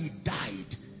believe that he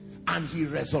died and he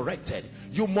resurrected.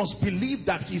 You must believe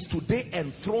that he is today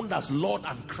enthroned as Lord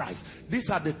and Christ. These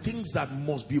are the things that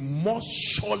must be most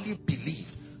surely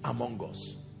believed among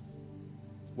us.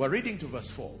 We're reading to verse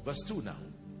 4. Verse 2 now.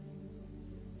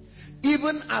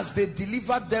 Even as they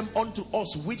delivered them unto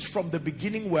us, which from the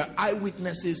beginning were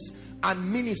eyewitnesses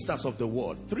and ministers of the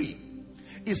word. 3.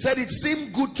 He said, it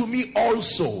seemed good to me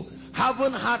also,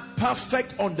 having had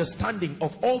perfect understanding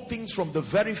of all things from the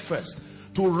very first,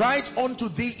 to write unto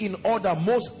thee in order,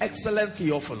 most excellent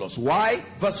Theophilus. Why?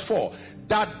 Verse 4.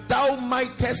 That thou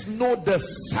mightest know the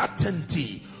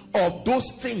certainty of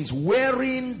those things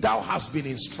wherein thou hast been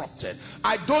instructed.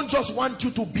 I don't just want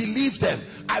you to believe them.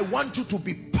 I want you to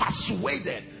be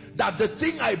persuaded that the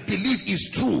thing I believe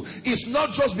is true. It's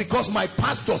not just because my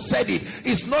pastor said it.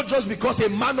 It's not just because a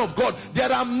man of God. There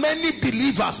are many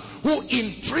believers who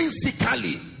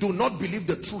intrinsically do not believe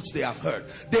the truths they have heard.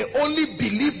 They only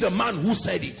believe the man who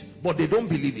said it, but they don't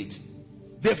believe it.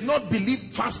 They've not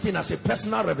believed fasting as a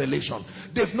personal revelation.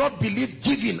 They've not believed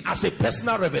giving as a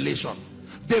personal revelation.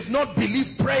 They've not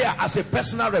believed prayer as a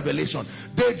personal revelation.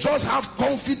 They just have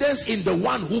confidence in the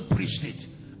one who preached it.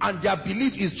 And their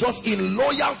belief is just in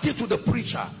loyalty to the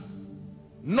preacher,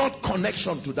 not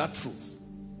connection to that truth.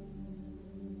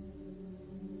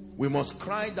 We must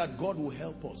cry that God will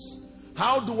help us.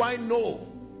 How do I know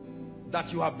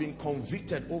that you have been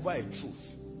convicted over a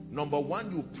truth? Number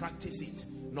 1, you practice it.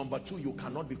 Number 2, you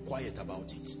cannot be quiet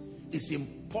about it. It's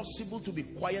impossible to be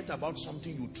quiet about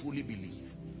something you truly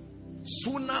believe.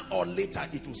 Sooner or later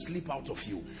it will slip out of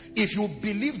you. If you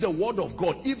believe the word of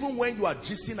God, even when you are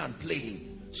gisting and playing,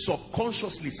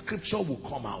 subconsciously scripture will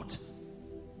come out.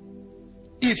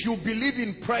 If you believe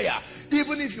in prayer,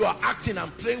 even if you are acting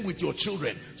and playing with your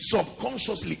children,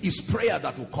 subconsciously is prayer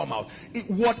that will come out.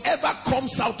 Whatever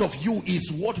comes out of you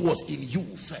is what was in you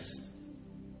first.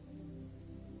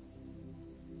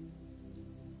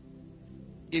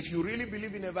 If you really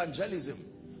believe in evangelism,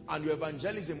 and your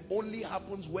evangelism only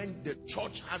happens when the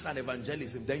church has an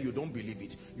evangelism, then you don't believe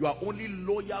it. You are only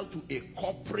loyal to a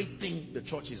corporate thing the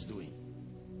church is doing.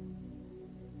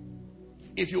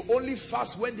 If you only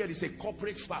fast when there is a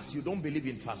corporate fast, you don't believe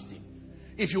in fasting.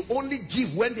 If you only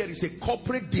give when there is a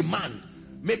corporate demand,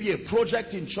 maybe a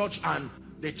project in church and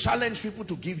they challenge people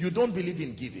to give, you don't believe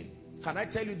in giving. Can I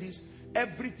tell you this?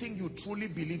 Everything you truly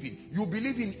believe in, you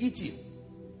believe in eating.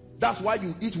 That's why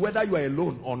you eat whether you are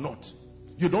alone or not.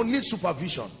 You don't need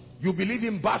supervision. You believe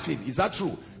in bathing. Is that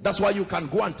true? That's why you can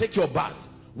go and take your bath.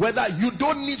 Whether you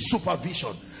don't need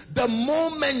supervision. The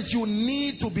moment you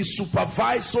need to be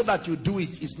supervised so that you do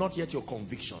it is not yet your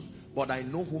conviction. But I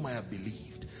know whom I have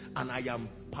believed, and I am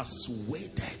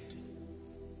persuaded.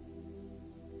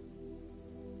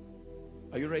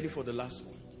 Are you ready for the last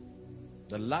one?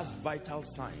 The last vital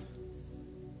sign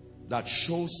that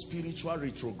shows spiritual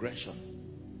retrogression.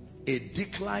 A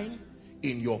decline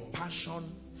in your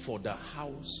passion for the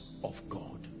house of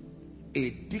God.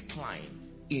 A decline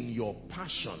in your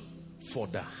passion for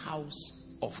the house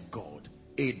of God.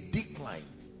 A decline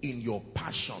in your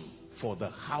passion for the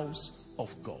house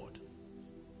of God.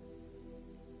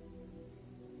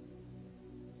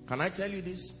 Can I tell you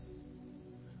this?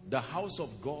 The house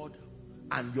of God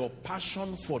and your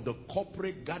passion for the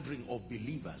corporate gathering of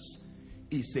believers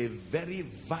is a very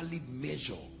valid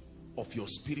measure of your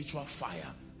spiritual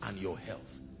fire and your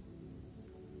health.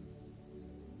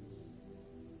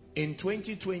 In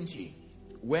 2020,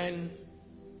 when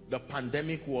the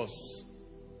pandemic was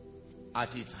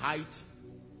at its height,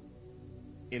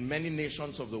 in many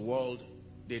nations of the world,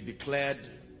 they declared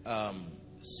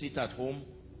sit at home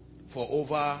for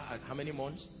over how many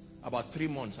months? About 3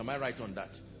 months. Am I right on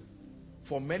that?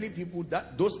 For many people,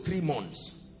 those 3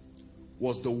 months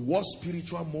was the worst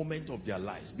spiritual moment of their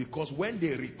lives, because when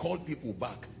they recalled people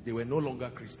back, they were no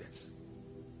longer Christians.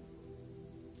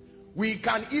 We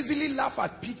can easily laugh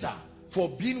at Peter for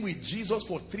being with Jesus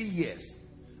for 3 years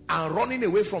and running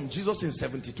away from Jesus in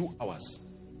 72 hours.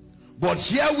 But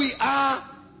here we are,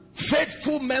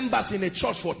 faithful members in a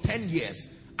church for 10 years,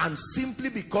 and simply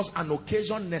because an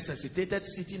occasion necessitated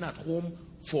sitting at home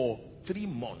for 3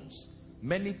 months,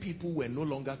 many people were no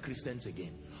longer Christians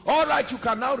again. All right, you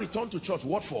can now return to church.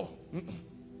 What for?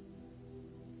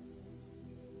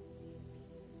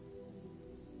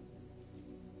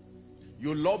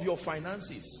 You love your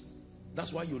finances.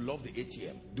 That's why you love the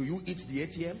ATM. Do you eat the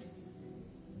ATM?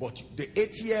 But the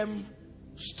ATM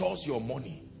stores your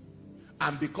money.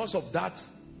 And because of that,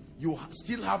 you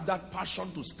still have that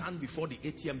passion to stand before the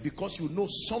ATM, because you know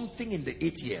something in the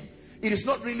ATM. It is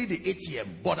not really the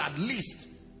ATM, but at least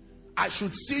I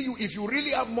should see you. If you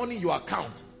really have money in your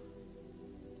account,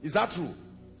 is that true?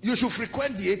 You should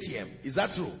frequent the ATM. Is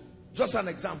that true? Just an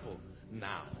example.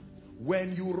 Now,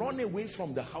 when you run away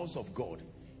from the house of God,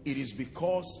 it is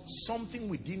because something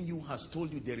within you has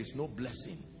told you there is no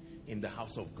blessing in the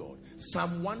house of God.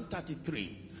 Psalm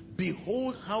 133.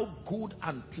 Behold how good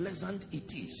and pleasant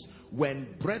it is when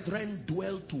brethren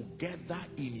dwell together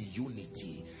in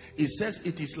unity. It says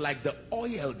it is like the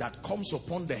oil that comes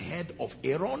upon the head of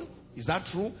Aaron. Is that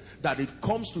true? That it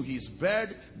comes to his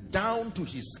beard, down to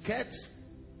his skirts.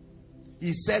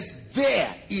 He says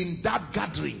there in that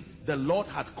gathering, the Lord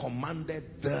had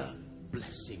commanded the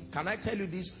blessing. Can I tell you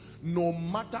this? No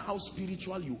matter how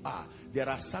spiritual you are, there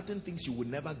are certain things you will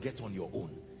never get on your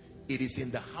own. It is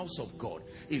in the house of God.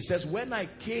 It says, when I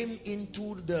came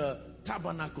into the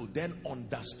tabernacle, then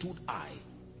understood I.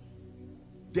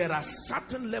 There are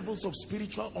certain levels of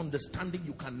spiritual understanding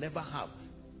you can never have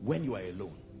when you are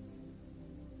alone.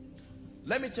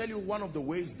 Let me tell you one of the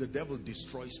ways the devil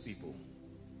destroys people.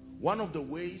 One of the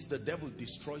ways the devil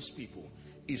destroys people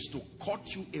is to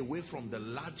cut you away from the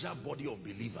larger body of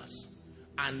believers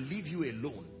and leave you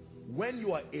alone. When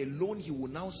you are alone, he will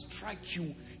now strike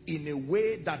you in a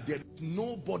way that there is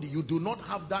nobody. You do not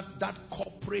have that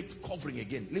corporate covering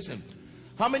again. Listen,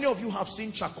 how many of you have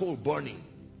seen charcoal burning?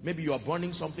 Maybe you are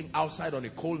burning something outside on a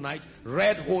cold night,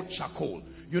 red hot charcoal.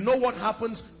 You know what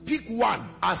happens? Pick one,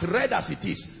 as red as it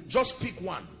is. Just pick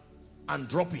one and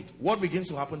drop it. What begins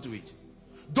to happen to it?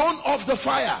 Don't off the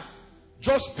fire.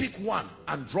 Just pick one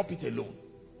and drop it alone.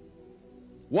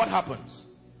 What happens?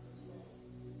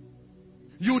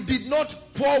 You did not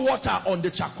pour water on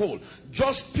the charcoal.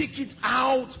 Just pick it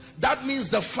out. That means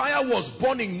the fire was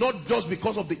burning not just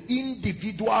because of the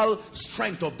individual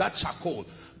strength of that charcoal.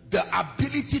 The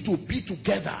ability to be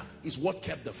together is what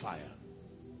kept the fire.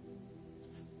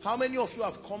 How many of you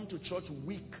have come to church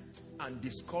weak and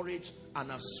discouraged,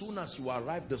 and as soon as you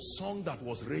arrived, the song that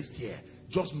was raised here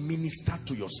just ministered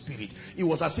to your spirit? It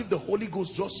was as if the Holy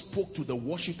Ghost just spoke to the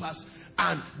worshippers,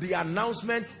 and the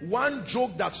announcement, one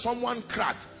joke that someone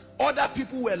cracked, other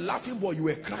people were laughing but you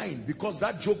were crying because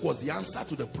that joke was the answer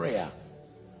to the prayer.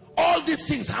 All these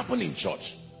things happen in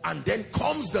church, and then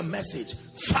comes the message,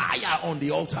 fire on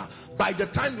the altar. By the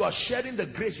time you are sharing the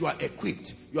grace, you are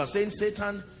equipped. You are saying,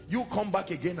 Satan, you come back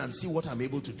again and see what I'm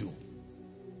able to do.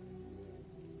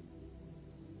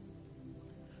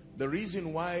 The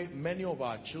reason why many of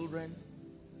our children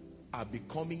are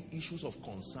becoming issues of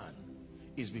concern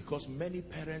is because many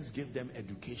parents gave them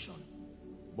education,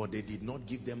 but they did not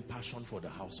give them passion for the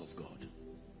house of God.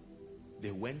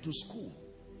 They went to school.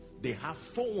 They have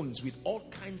phones with all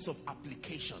kinds of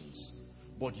applications,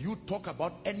 but you talk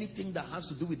about anything that has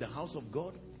to do with the house of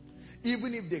God,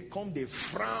 even if they come, they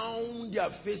frown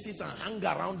their faces and hang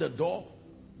around the door,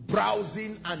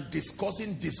 browsing and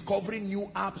discussing, discovering new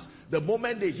apps. The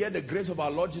moment they hear the grace of our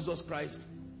Lord Jesus Christ,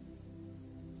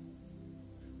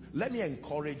 let me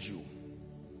encourage you,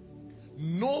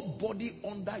 nobody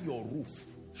under your roof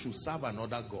should serve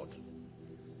another God.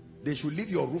 They should leave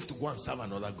your roof to go and serve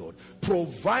another God.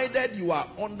 Provided you are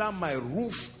under my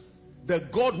roof, the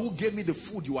God who gave me the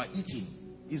food you are eating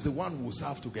is the one we will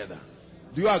serve together.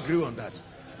 Do you agree on that?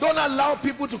 Don't allow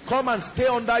people to come and stay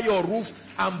under your roof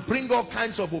and bring all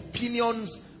kinds of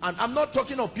opinions. And I'm not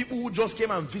talking of people who just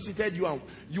came and visited you. And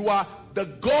you are the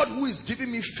God who is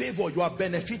giving me favor. You are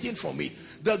benefiting from it.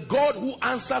 The God who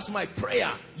answers my prayer.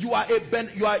 You are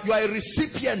a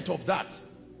recipient of that.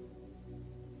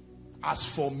 As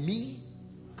for me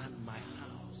and my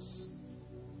house.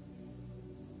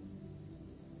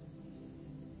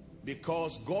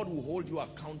 Because God will hold you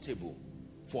accountable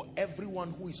for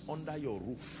everyone who is under your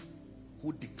roof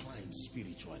who declines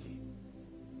spiritually.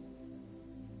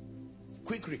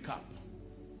 Quick recap.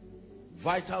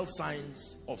 Vital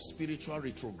signs of spiritual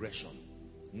retrogression.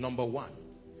 Number one,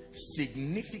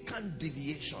 significant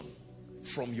deviation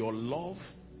from your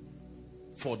love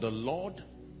for the Lord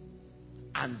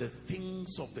and the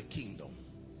things of the kingdom.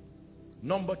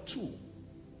 Number two,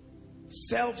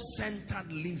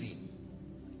 self-centered living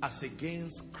as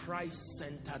against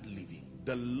Christ-centered living.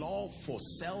 The love for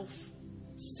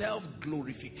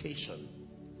self-glorification.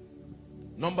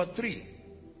 Number three,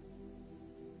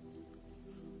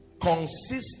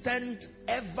 consistent,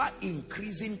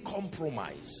 ever-increasing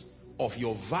compromise of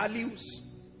your values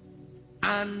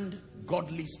and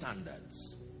godly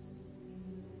standards.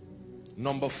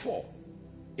 Number four,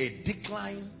 a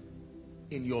decline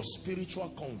in your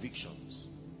spiritual convictions.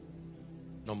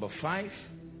 Number five,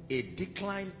 a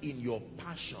decline in your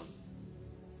passion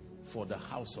for the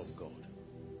house of God.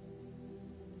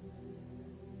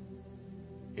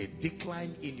 A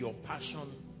decline in your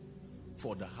passion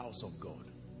for the house of God.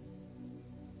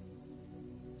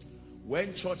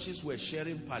 When churches were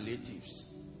sharing palliatives,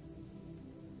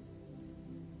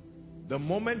 the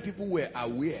moment people were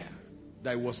aware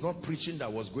that it was not preaching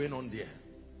that was going on there,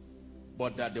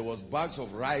 but that there was bags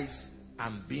of rice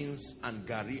and beans and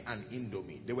gari and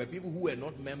indomie. There were people who were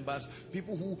not members,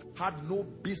 people who had no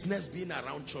business being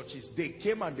around churches. They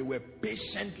came and they were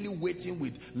patiently waiting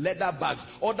with leather bags.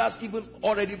 Others even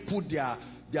already put their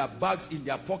bags in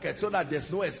their pockets so that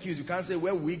there's no excuse. You can't say,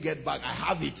 where we get back? I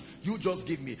have it. You just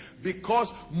give me.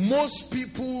 Because most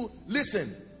people,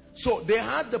 listen, so they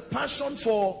had the passion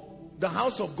for the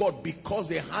house of God because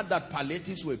they had that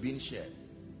palliatives were being shared.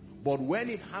 But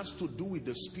when it has to do with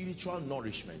the spiritual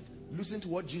nourishment, listen to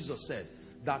what Jesus said,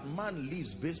 that man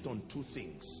lives based on two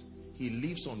things. He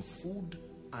lives on food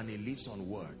and he lives on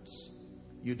words.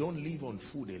 You don't live on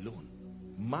food alone.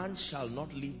 Man shall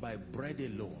not live by bread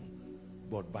alone,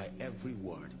 but by every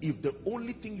word. If the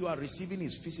only thing you are receiving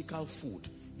is physical food,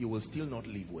 you will still not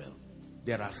live well.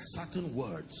 There are certain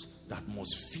words that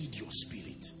must feed your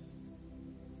spirit.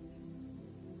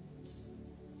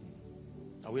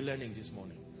 Are we learning this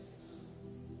morning?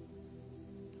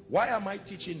 Why am I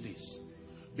teaching this?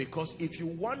 Because if you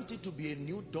want it to be a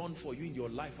new dawn for you in your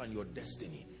life and your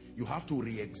destiny, you have to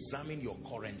re-examine your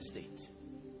current state.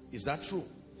 Is that true?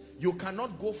 You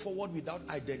cannot go forward without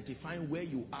identifying where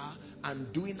you are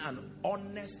and doing an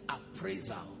honest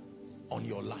appraisal on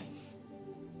your life.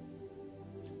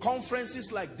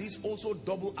 Conferences like this also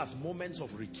double as moments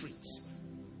of retreats.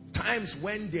 Times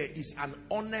when there is an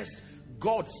honest,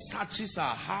 God searches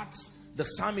our hearts. The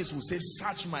psalmist will say,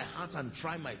 search my heart and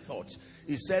try my thoughts.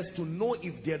 He says, to know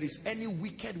if there is any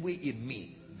wicked way in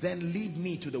me, then lead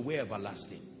me to the way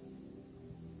everlasting.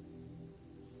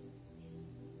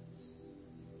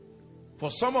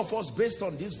 For some of us, based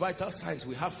on these vital signs,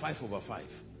 we have 5/5.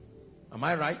 Am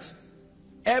I right?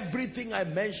 Everything I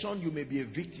mentioned, you may be a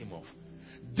victim of.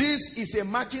 This is a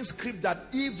marking script that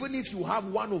even if you have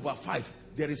 1/5,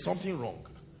 there is something wrong.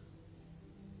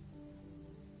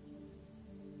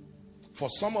 For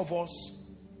some of us,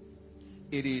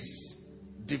 it is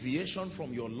deviation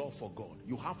from your love for God.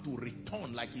 You have to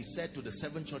return, like he said to the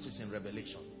 7 churches in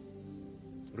Revelation.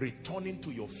 Returning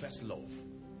to your first love.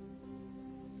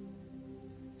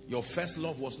 Your first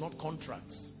love was not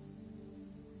contracts.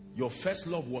 Your first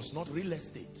love was not real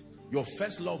estate. Your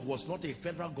first love was not a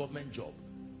federal government job.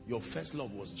 Your first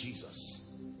love was Jesus.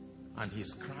 And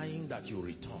he's crying that you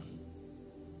return.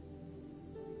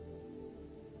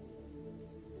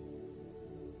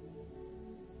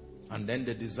 And then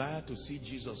the desire to see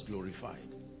Jesus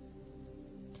glorified.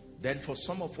 Then for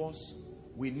some of us,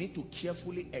 we need to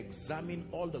carefully examine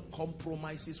all the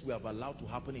compromises we have allowed to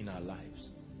happen in our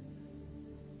lives.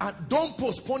 And don't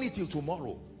postpone it till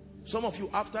tomorrow. Some of you,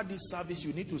 after this service,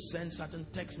 you need to send certain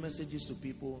text messages to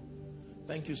people.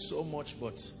 Thank you so much,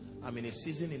 but I'm in a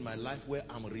season in my life where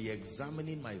I'm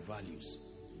re-examining my values.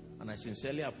 And I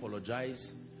sincerely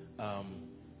apologize.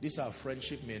 This our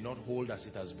friendship may not hold as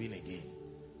it has been again.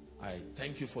 I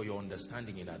thank you for your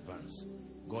understanding in advance.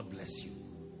 God bless you.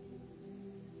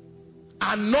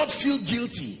 And not feel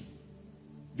guilty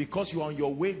because you are on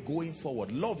your way going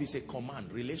forward. Love is a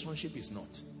command. Relationship is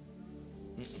not.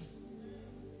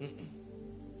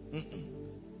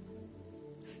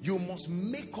 You must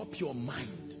make up your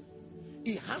mind.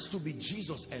 It has to be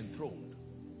Jesus enthroned.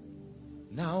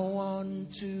 Now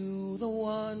unto the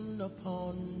one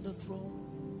upon the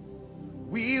throne,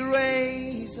 we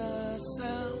raise a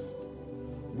sound.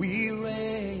 We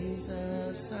raise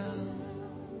a sound.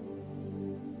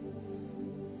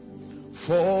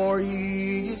 For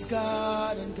he is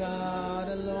God and God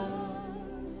alone.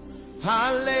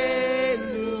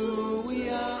 Hallelujah.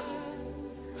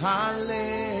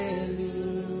 Hallelujah.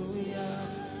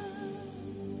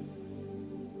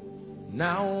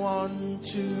 Now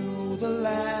unto the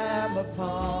Lamb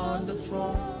upon the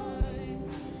throne,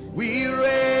 we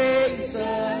raise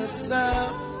a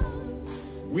sound.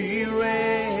 We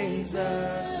raise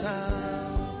a sound.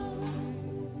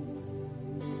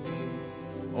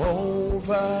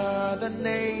 Over the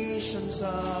nations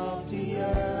of the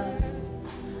earth.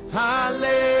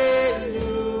 Hallelujah.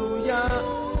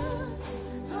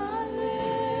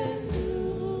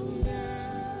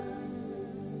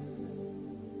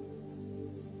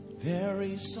 There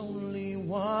is only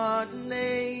one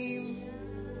name.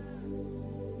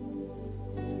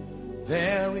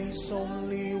 There is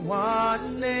only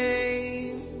one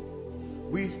name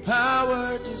with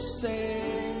power to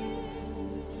save.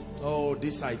 Oh,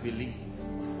 this I believe.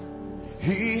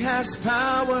 He has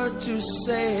power to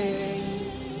save.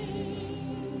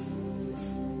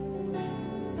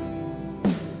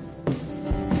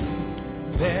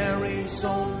 There is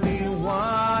only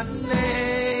one name.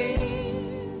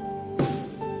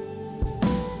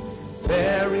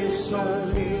 There is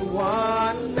only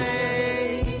one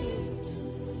name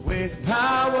with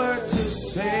power to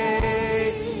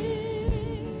save.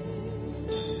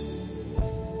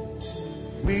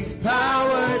 With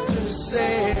power to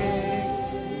save.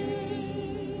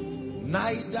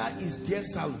 Neither is there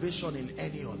salvation in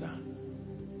any other.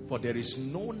 For there is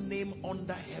no name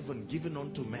under heaven given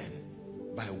unto men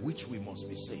by which we must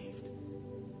be saved.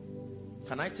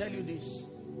 Can I tell you this?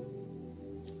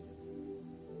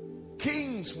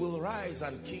 Kings will rise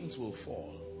and kings will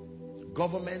fall.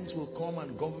 Governments will come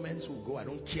and governments will go. I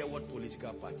don't care what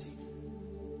political party.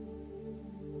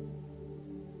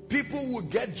 People will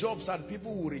get jobs and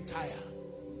people will retire.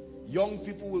 Young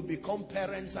people will become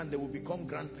parents and they will become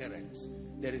grandparents.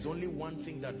 There is only one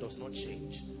thing that does not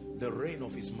change. The reign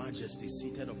of His Majesty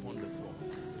seated upon the throne.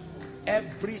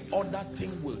 Every other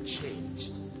thing will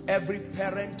change. Every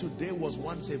parent today was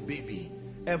once a baby.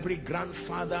 Every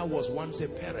grandfather was once a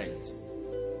parent.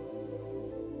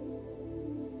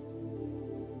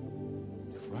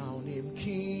 Crown Him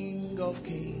King of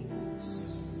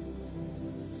Kings.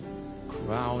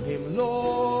 Crown Him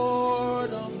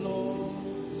Lord of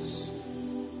Lords.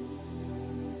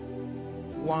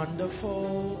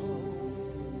 Wonderful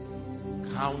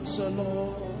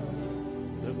Counselor,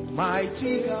 the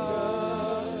mighty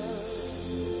God.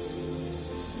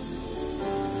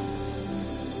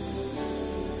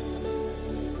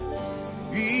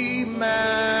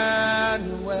 Emmanuel,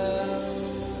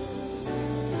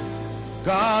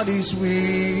 God is with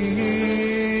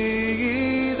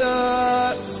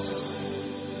us,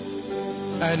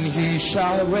 and He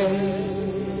shall reign.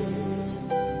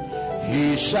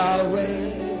 He shall reign.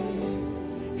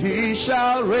 He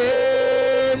shall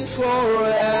reign forevermore.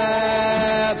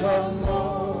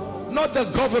 Not the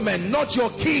government, not your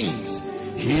kings.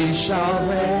 He shall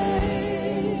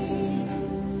reign.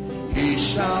 He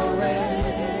shall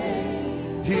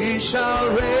reign. He shall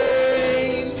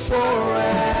reign forevermore.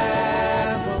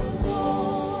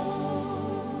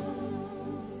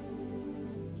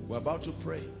 We're about to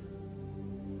pray.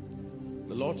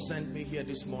 The Lord sent me here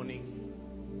this morning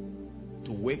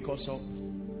to wake us up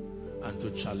and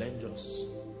to challenge us.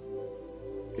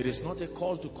 It is not a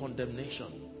call to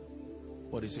condemnation,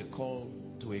 but it's a call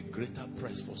to a greater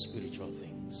press for spiritual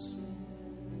things.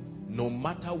 No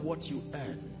matter what you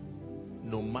earn,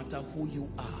 no matter who you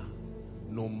are,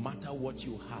 no matter what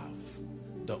you have,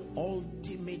 the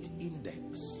ultimate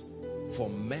index for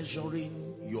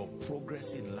measuring your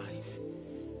progress in life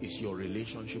is your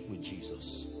relationship with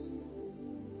Jesus.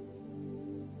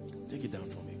 Take it down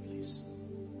for me, please.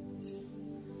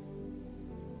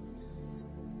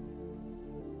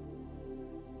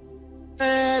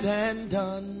 Said and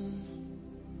done.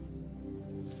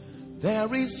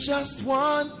 There is just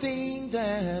one thing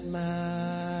that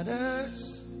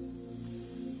matters.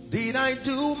 Did I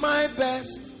do my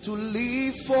best to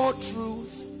live for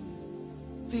truth?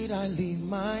 Did I live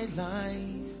my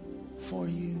life for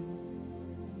you?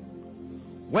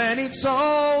 When it's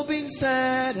all been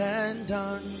said and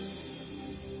done,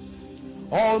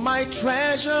 all my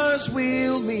treasures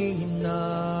will mean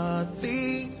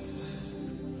nothing.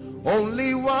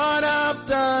 Only what I've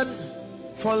done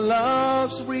for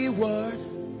love's reward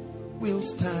will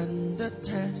stand the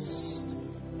test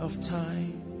of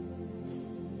time.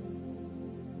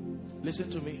 Listen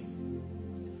to me.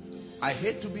 I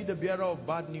hate to be the bearer of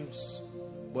bad news,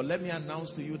 but let me announce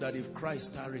to you that if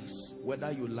Christ tarries,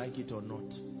 whether you like it or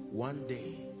not, one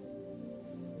day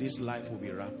this life will be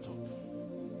wrapped up.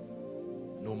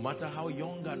 No matter how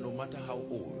young and no matter how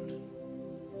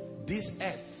old. This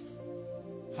earth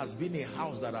has been a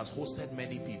house that has hosted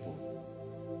many people.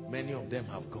 Many of them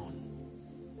have gone.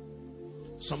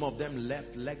 Some of them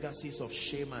left legacies of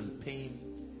shame and pain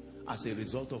as a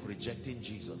result of rejecting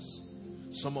Jesus.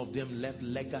 Some of them left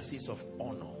legacies of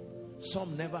honor.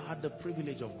 Some never had the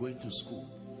privilege of going to school.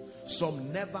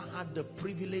 Some never had the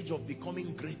privilege of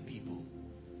becoming great people.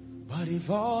 But if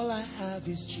all I have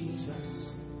is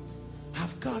Jesus,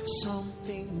 I've got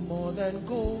something more than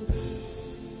gold.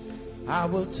 I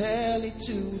will tell it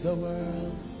to the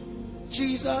world.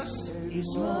 Jesus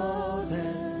is more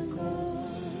than gold.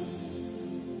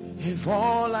 If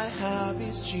all I have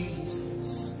is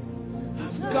Jesus,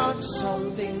 I've got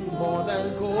something more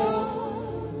than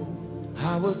gold.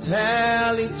 I will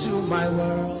tell it to my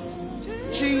world.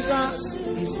 Jesus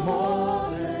is more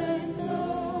than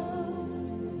gold.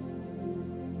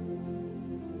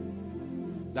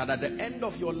 That at the end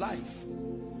of your life,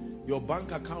 your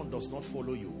bank account does not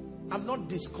follow you. I'm not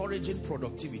discouraging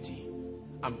productivity.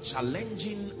 I'm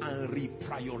challenging and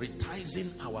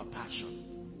reprioritizing our passion.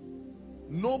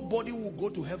 Nobody will go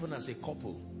to heaven as a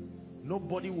couple.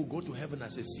 Nobody will go to heaven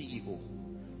as a CEO.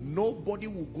 Nobody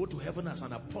will go to heaven as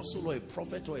an apostle or a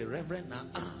prophet or a reverend.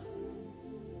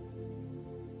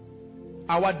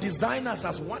 Our designers,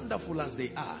 as wonderful as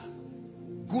they are,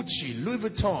 Gucci, Louis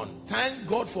Vuitton, thank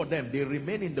God for them. They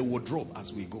remain in the wardrobe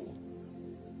as we go.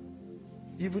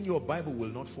 Even your Bible will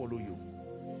not follow you.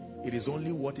 It is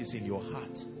only what is in your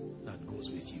heart that goes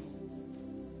with you.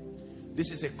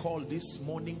 This is a call this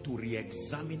morning to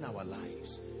re-examine our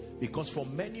lives. Because for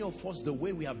many of us, the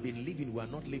way we have been living, we are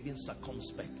not living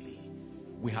circumspectly.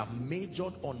 We have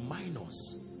majored on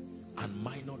minors and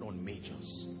minored on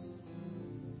majors.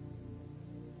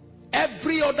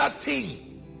 Every other thing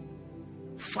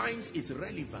finds its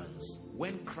relevance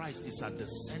when Christ is at the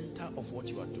center of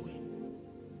what you are doing.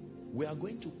 We are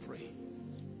going to pray.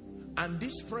 And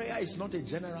this prayer is not a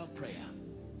general prayer.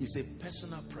 It's a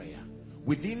personal prayer.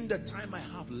 Within the time I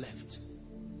have left,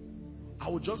 I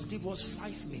will just give us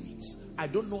 5 minutes. I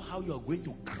don't know how you are going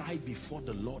to cry before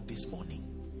the Lord this morning.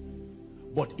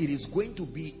 But it is going to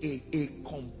be a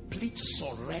complete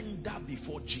surrender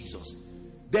before Jesus.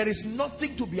 There is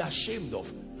nothing to be ashamed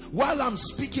of. While I'm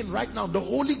speaking right now, the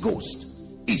Holy Ghost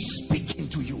is speaking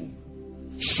to you,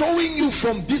 showing you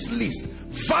from this list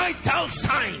vital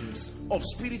signs of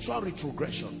spiritual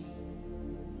retrogression.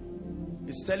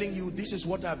 It's telling you, this is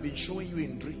what I've been showing you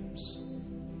in dreams.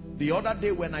 The other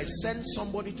day when I sent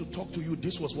somebody to talk to you,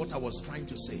 this was what I was trying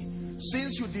to say.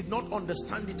 Since you did not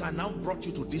understand it, I now brought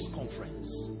you to this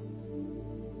conference.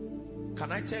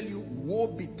 Can I tell you, woe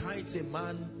betides a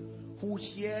man who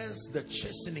hears the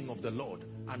chastening of the Lord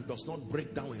and does not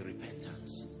break down in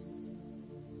repentance.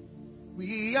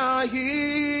 We are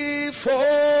here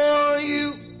for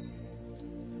you.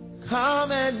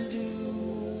 Come and do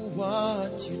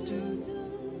what you do.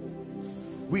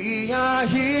 We are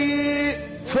here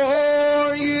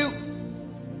for you.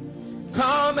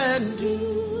 Come and do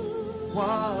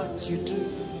what you do.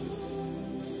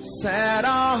 Set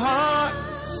our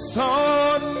hearts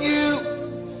on you,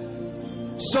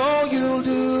 so you'll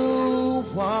do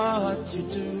what you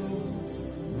do.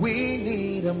 We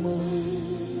need a move.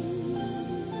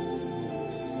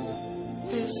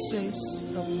 This is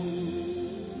a move.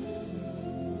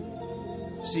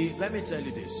 See, let me tell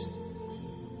you this.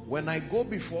 When I go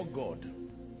before God,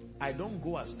 I don't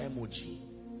go as emoji.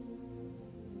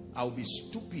 I'll be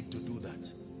stupid to do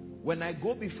that. When I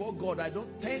go before God, I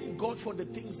don't thank God for the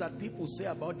things that people say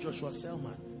about Joshua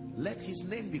Selman. Let his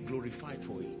name be glorified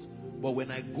for it. But when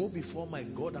I go before my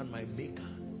God and my Maker,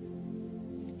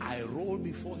 I roll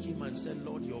before him and say,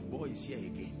 Lord, your boy is here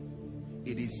again.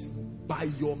 It is by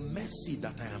your mercy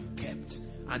that I am kept.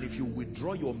 And if you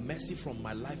withdraw your mercy from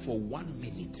my life for 1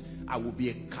 minute, I will be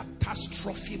a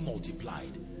catastrophe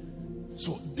multiplied.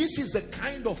 So this is the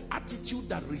kind of attitude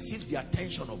that receives the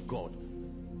attention of God.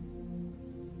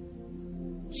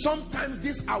 Sometimes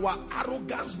this our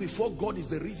arrogance before God is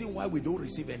the reason why we don't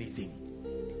receive anything.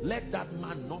 Let that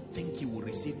man not think he will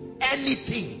receive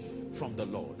anything from the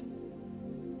Lord.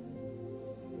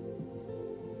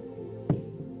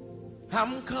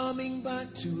 I'm coming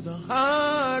back to the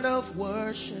heart of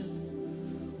worship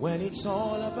when it's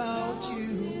all about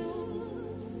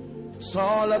you. It's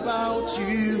all about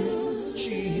you,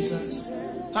 Jesus.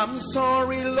 I'm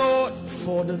sorry, Lord,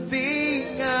 for the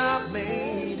thing I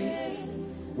made it.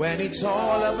 When it's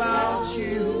all about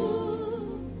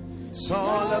you, it's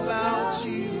all about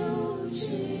you,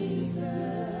 Jesus.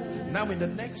 Now in the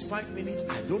next 5 minutes,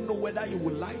 I don't know whether you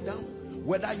will lie down,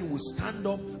 whether you will stand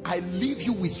up. I leave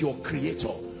you with your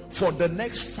Creator. For the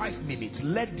next 5 minutes,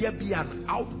 let there be an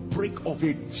outbreak of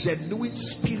a genuine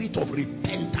spirit of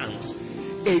repentance,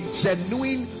 a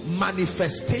genuine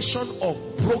manifestation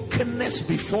of brokenness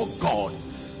before God.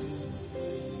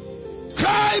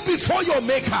 Cry before your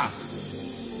Maker.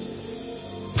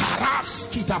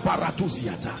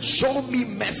 Show me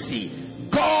mercy,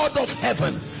 God of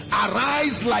heaven.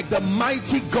 Arise like the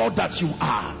mighty God that you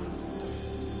are.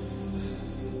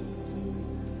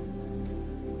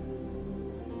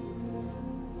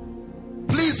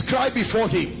 Please cry before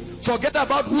him. Forget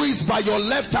about who is by your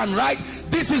left and right.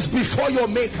 This is before your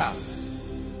Maker.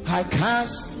 I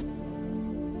cast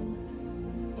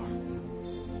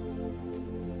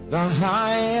the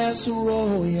highest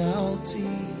royalty.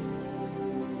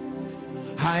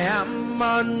 I am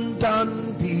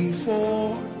undone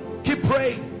before. Keep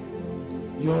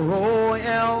praying. Your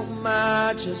royal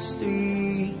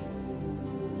majesty.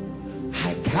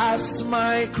 I cast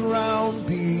my crown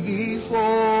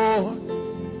before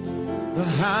the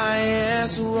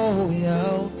highest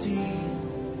royalty.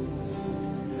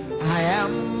 I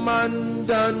am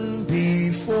undone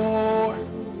before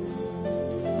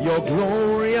your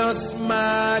glorious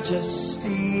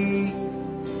majesty.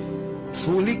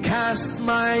 Truly cast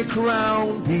my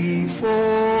crown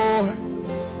before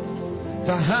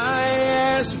the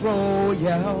highest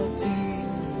royalty.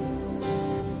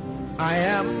 I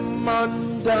am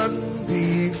undone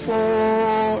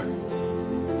before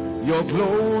your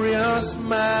glorious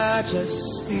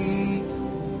majesty.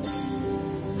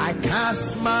 I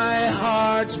cast my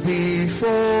heart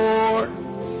before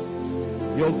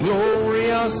your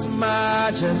glorious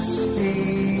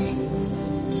majesty.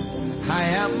 I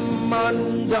am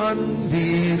undone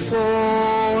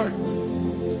before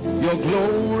your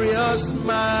glorious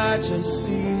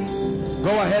majesty. Go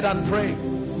ahead and pray.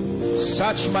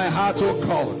 Search my heart, O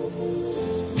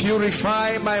God.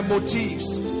 Purify my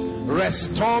motives.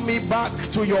 Restore me back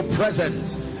to your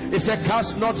presence. It said,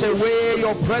 cast not away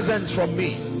your presence from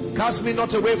me. Cast me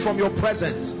not away from your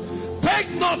presence.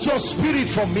 Take not your spirit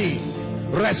from me.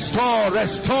 Restore,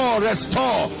 restore,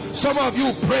 restore. Some of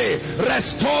you pray,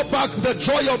 restore back the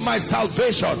joy of my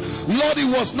salvation. Lord,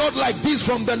 it was not like this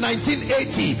from the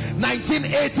 1980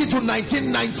 to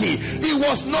 1990. It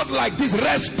was not like this.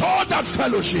 Restore that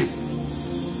fellowship.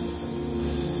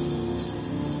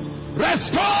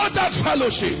 Restore that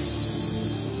fellowship.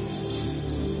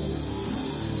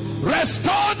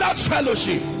 Restore that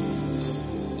fellowship.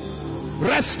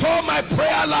 Restore my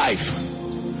prayer life.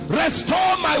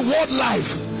 Restore my word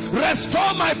life.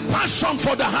 Restore my passion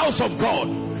for the house of God.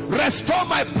 Restore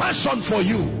my passion for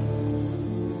you.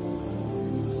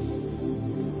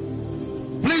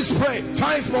 Please pray.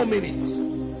 5 more minutes.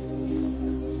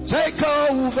 Take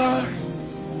over.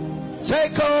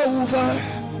 Take over.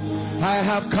 I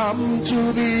have come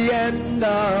to the end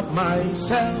of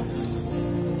myself.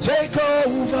 Take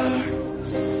over.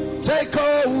 Take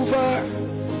over.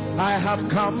 I have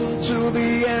come to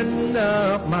the end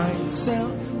of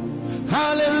myself.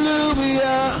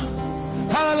 Hallelujah.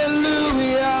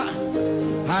 Hallelujah.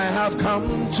 I have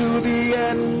come to the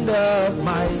end of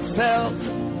myself.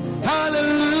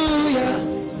 Hallelujah.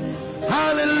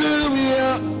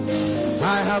 Hallelujah.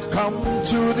 I have come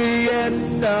to the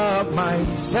end of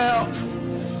myself.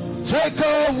 Take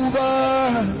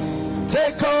over.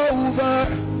 Take over.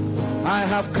 I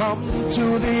have come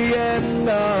to the end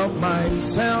of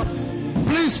myself.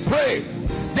 Please pray.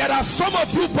 There are some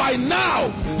of you by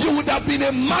now, you would have been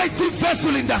a mighty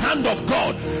vessel in the hand of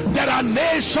God. There are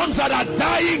nations that are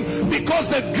dying because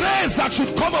the grace that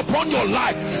should come upon your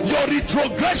life, your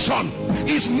retrogression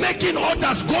is making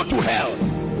others go to hell.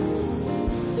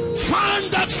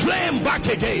 Fan that flame back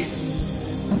again.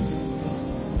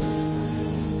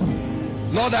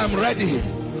 Lord, I am ready.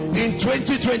 In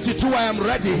 2022, I am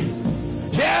ready.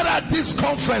 Here at this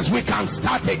conference, we can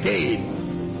start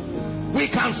again. We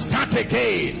can start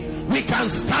again. We can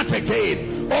start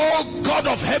again. Oh God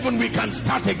of heaven, we can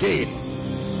start again.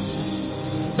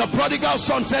 The prodigal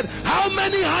son said, how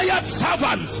many hired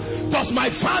servants does my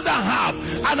father have?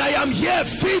 And I am here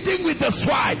feeding with the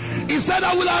swine. He said,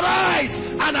 I will arise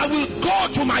and I will go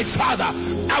to my father.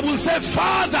 I will say,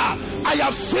 Father, I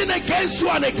have sinned against you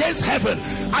and against heaven.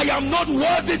 I am not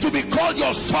worthy to be called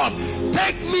your son.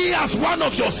 Take me as one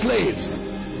of your slaves.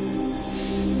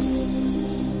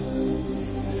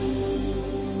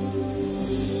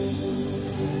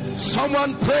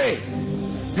 Someone pray.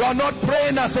 You are not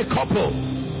praying as a couple.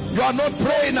 You are not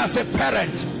praying as a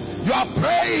parent. You are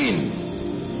praying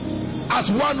as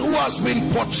one who has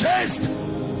been purchased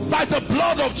by the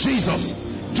blood of Jesus.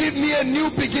 Give me a new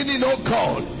beginning, oh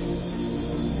God.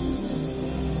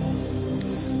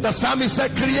 The psalmist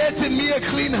said, create in me a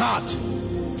clean heart,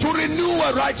 to renew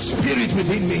a right spirit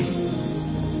within me.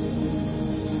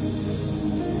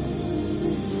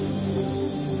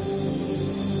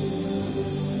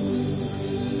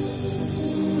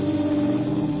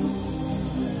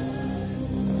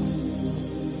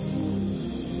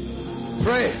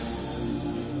 Pray.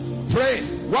 Pray.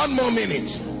 1 more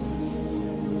minute.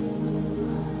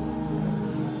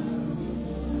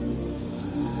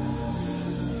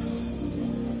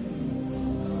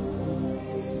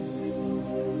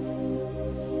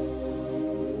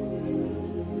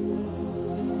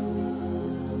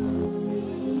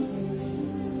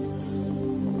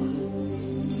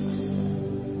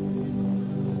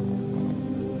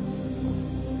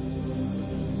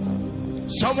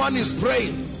 Someone is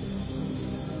praying.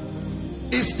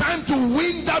 It's time to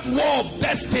win that war of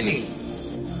destiny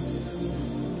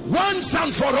once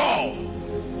and for all.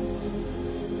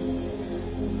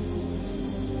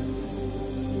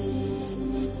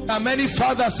 There are many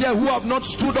fathers here who have not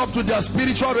stood up to their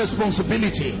spiritual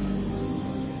responsibility.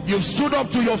 You've stood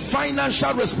up to your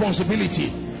financial responsibility,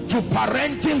 to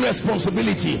parenting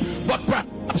responsibility, but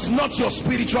perhaps not your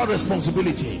spiritual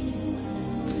responsibility.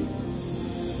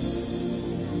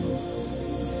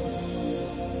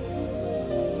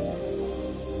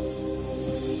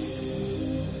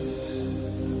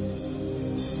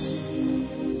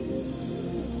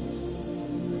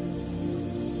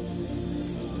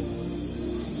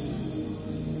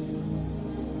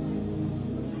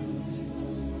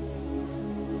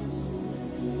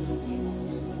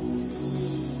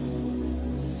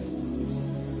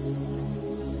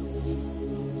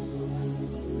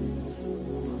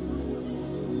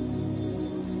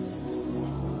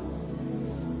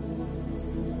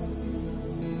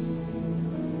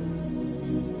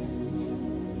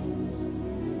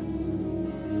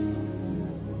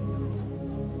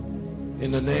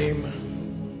 In the name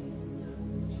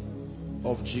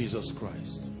of Jesus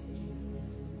Christ.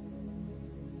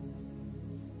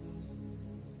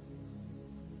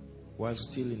 While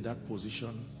still in that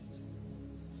position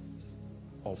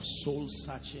of soul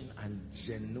searching and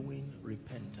genuine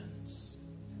repentance,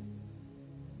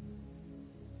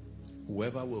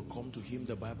 whoever will come to him,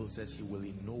 the Bible says, he will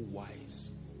in no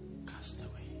wise cast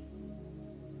away.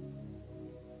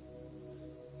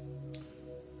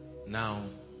 Now,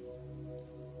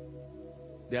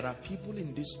 there are people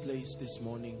in this place this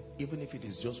morning, even if it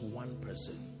is just one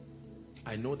person.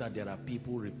 I know that there are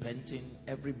people repenting,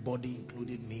 everybody,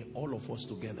 including me, all of us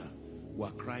together,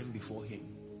 were crying before him.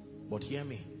 But hear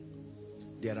me,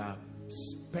 there are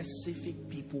specific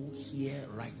people here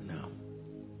right now.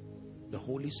 The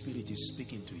Holy Spirit is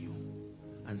speaking to you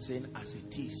and saying, as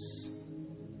it is,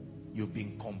 you've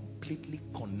been completely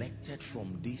connected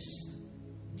from this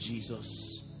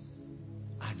Jesus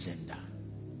agenda.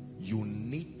 You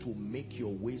need to make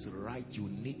your ways right. You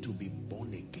need to be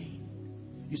born again.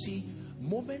 You see,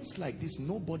 moments like this,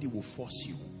 nobody will force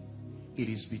you. It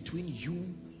is between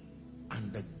you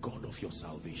and the God of your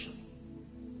salvation.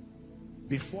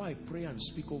 Before I pray and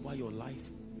speak over your life,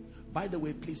 by the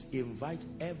way, please invite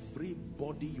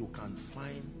everybody you can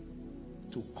find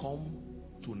to come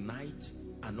tonight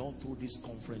and all through this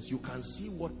conference. You can see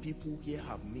what people here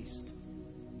have missed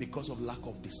because of lack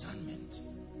of discernment.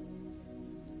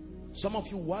 Some of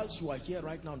you, whilst you are here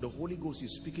right now, the Holy Ghost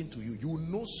is speaking to you. You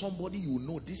know somebody, you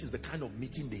know this is the kind of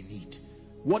meeting they need.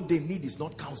 What they need is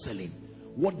not counseling.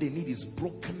 What they need is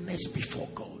brokenness before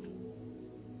God.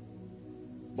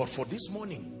 But for this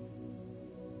morning,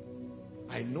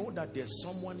 I know that there's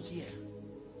someone here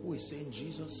who is saying,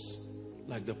 Jesus,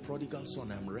 Like the prodigal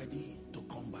son, I'm ready to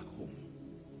come back home.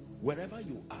 Wherever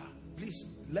you are, please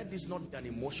let this not be an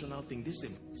emotional thing. This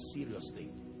is a serious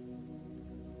thing.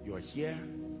 You're here,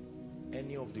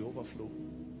 any of the overflow,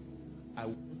 I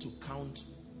want to count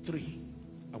 3.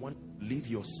 I want to leave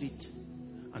your seat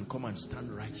and come and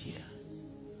stand right here.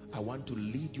 I want to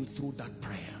lead you through that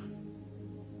prayer.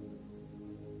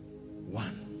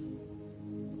 1.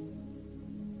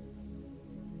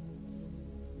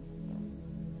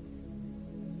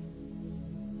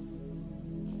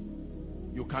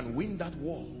 You can win that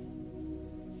war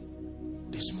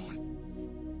this morning.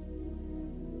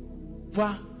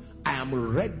 I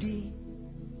am ready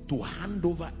to hand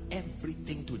over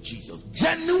everything to Jesus.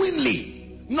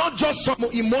 Genuinely. Not just some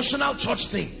emotional church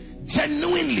thing.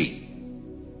 Genuinely.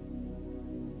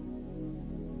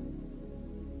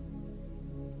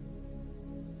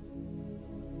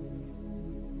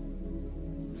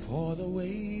 For the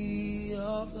way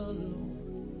of the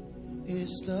Lord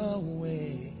is the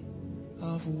way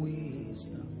of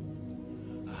wisdom.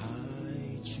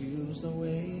 I choose the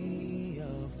way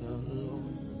of the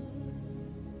Lord.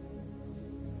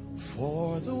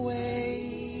 For the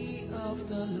way of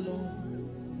the Lord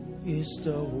is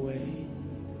the way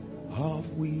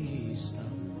of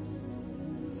wisdom.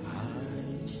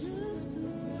 I choose the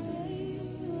way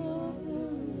of the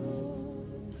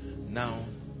Lord. Now,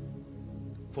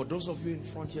 for those of you in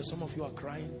front here, some of you are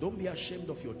crying. Don't be ashamed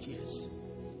of your tears.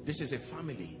 This is a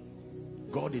family.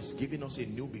 God is giving us a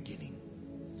new beginning.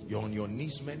 You're on your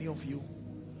knees, many of you.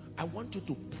 I want you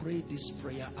to pray this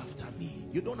prayer after me.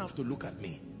 You don't have to look at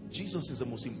me. Jesus is the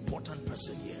most important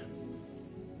person here.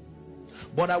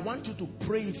 But I want you to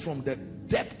pray it from the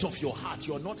depth of your heart.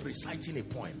 You're not reciting a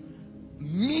poem.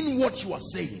 Mean what you are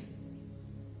saying.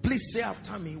 Please say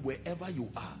after me wherever you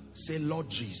are. Say, Lord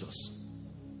Jesus,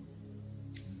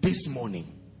 this morning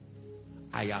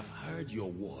I have heard your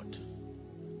word.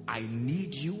 I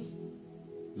need you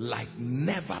like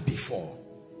never before.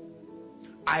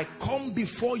 I come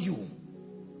before you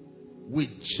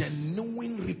with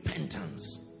genuine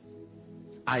repentance.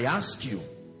 I ask you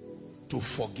to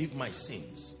forgive my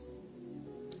sins.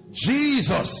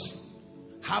 Jesus,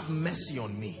 have mercy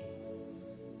on me.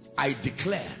 I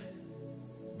declare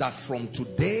that from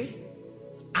today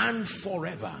and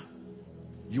forever,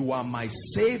 you are my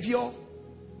Savior,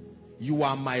 you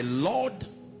are my Lord,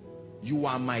 you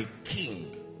are my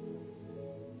King.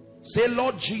 Say,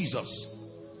 Lord Jesus,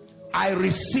 I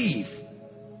receive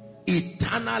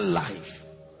eternal life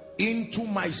into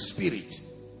my spirit,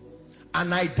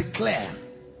 and I declare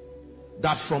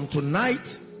that from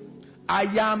tonight I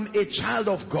am a child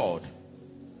of God.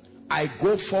 I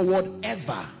go forward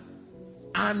ever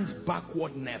and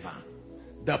backward never.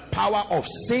 The power of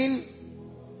sin,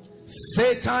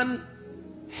 Satan,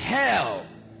 hell,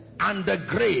 and the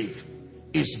grave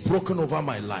is broken over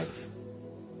my life.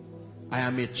 I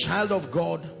am a child of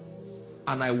God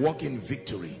and I walk in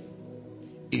victory.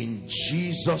 In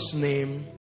Jesus' name.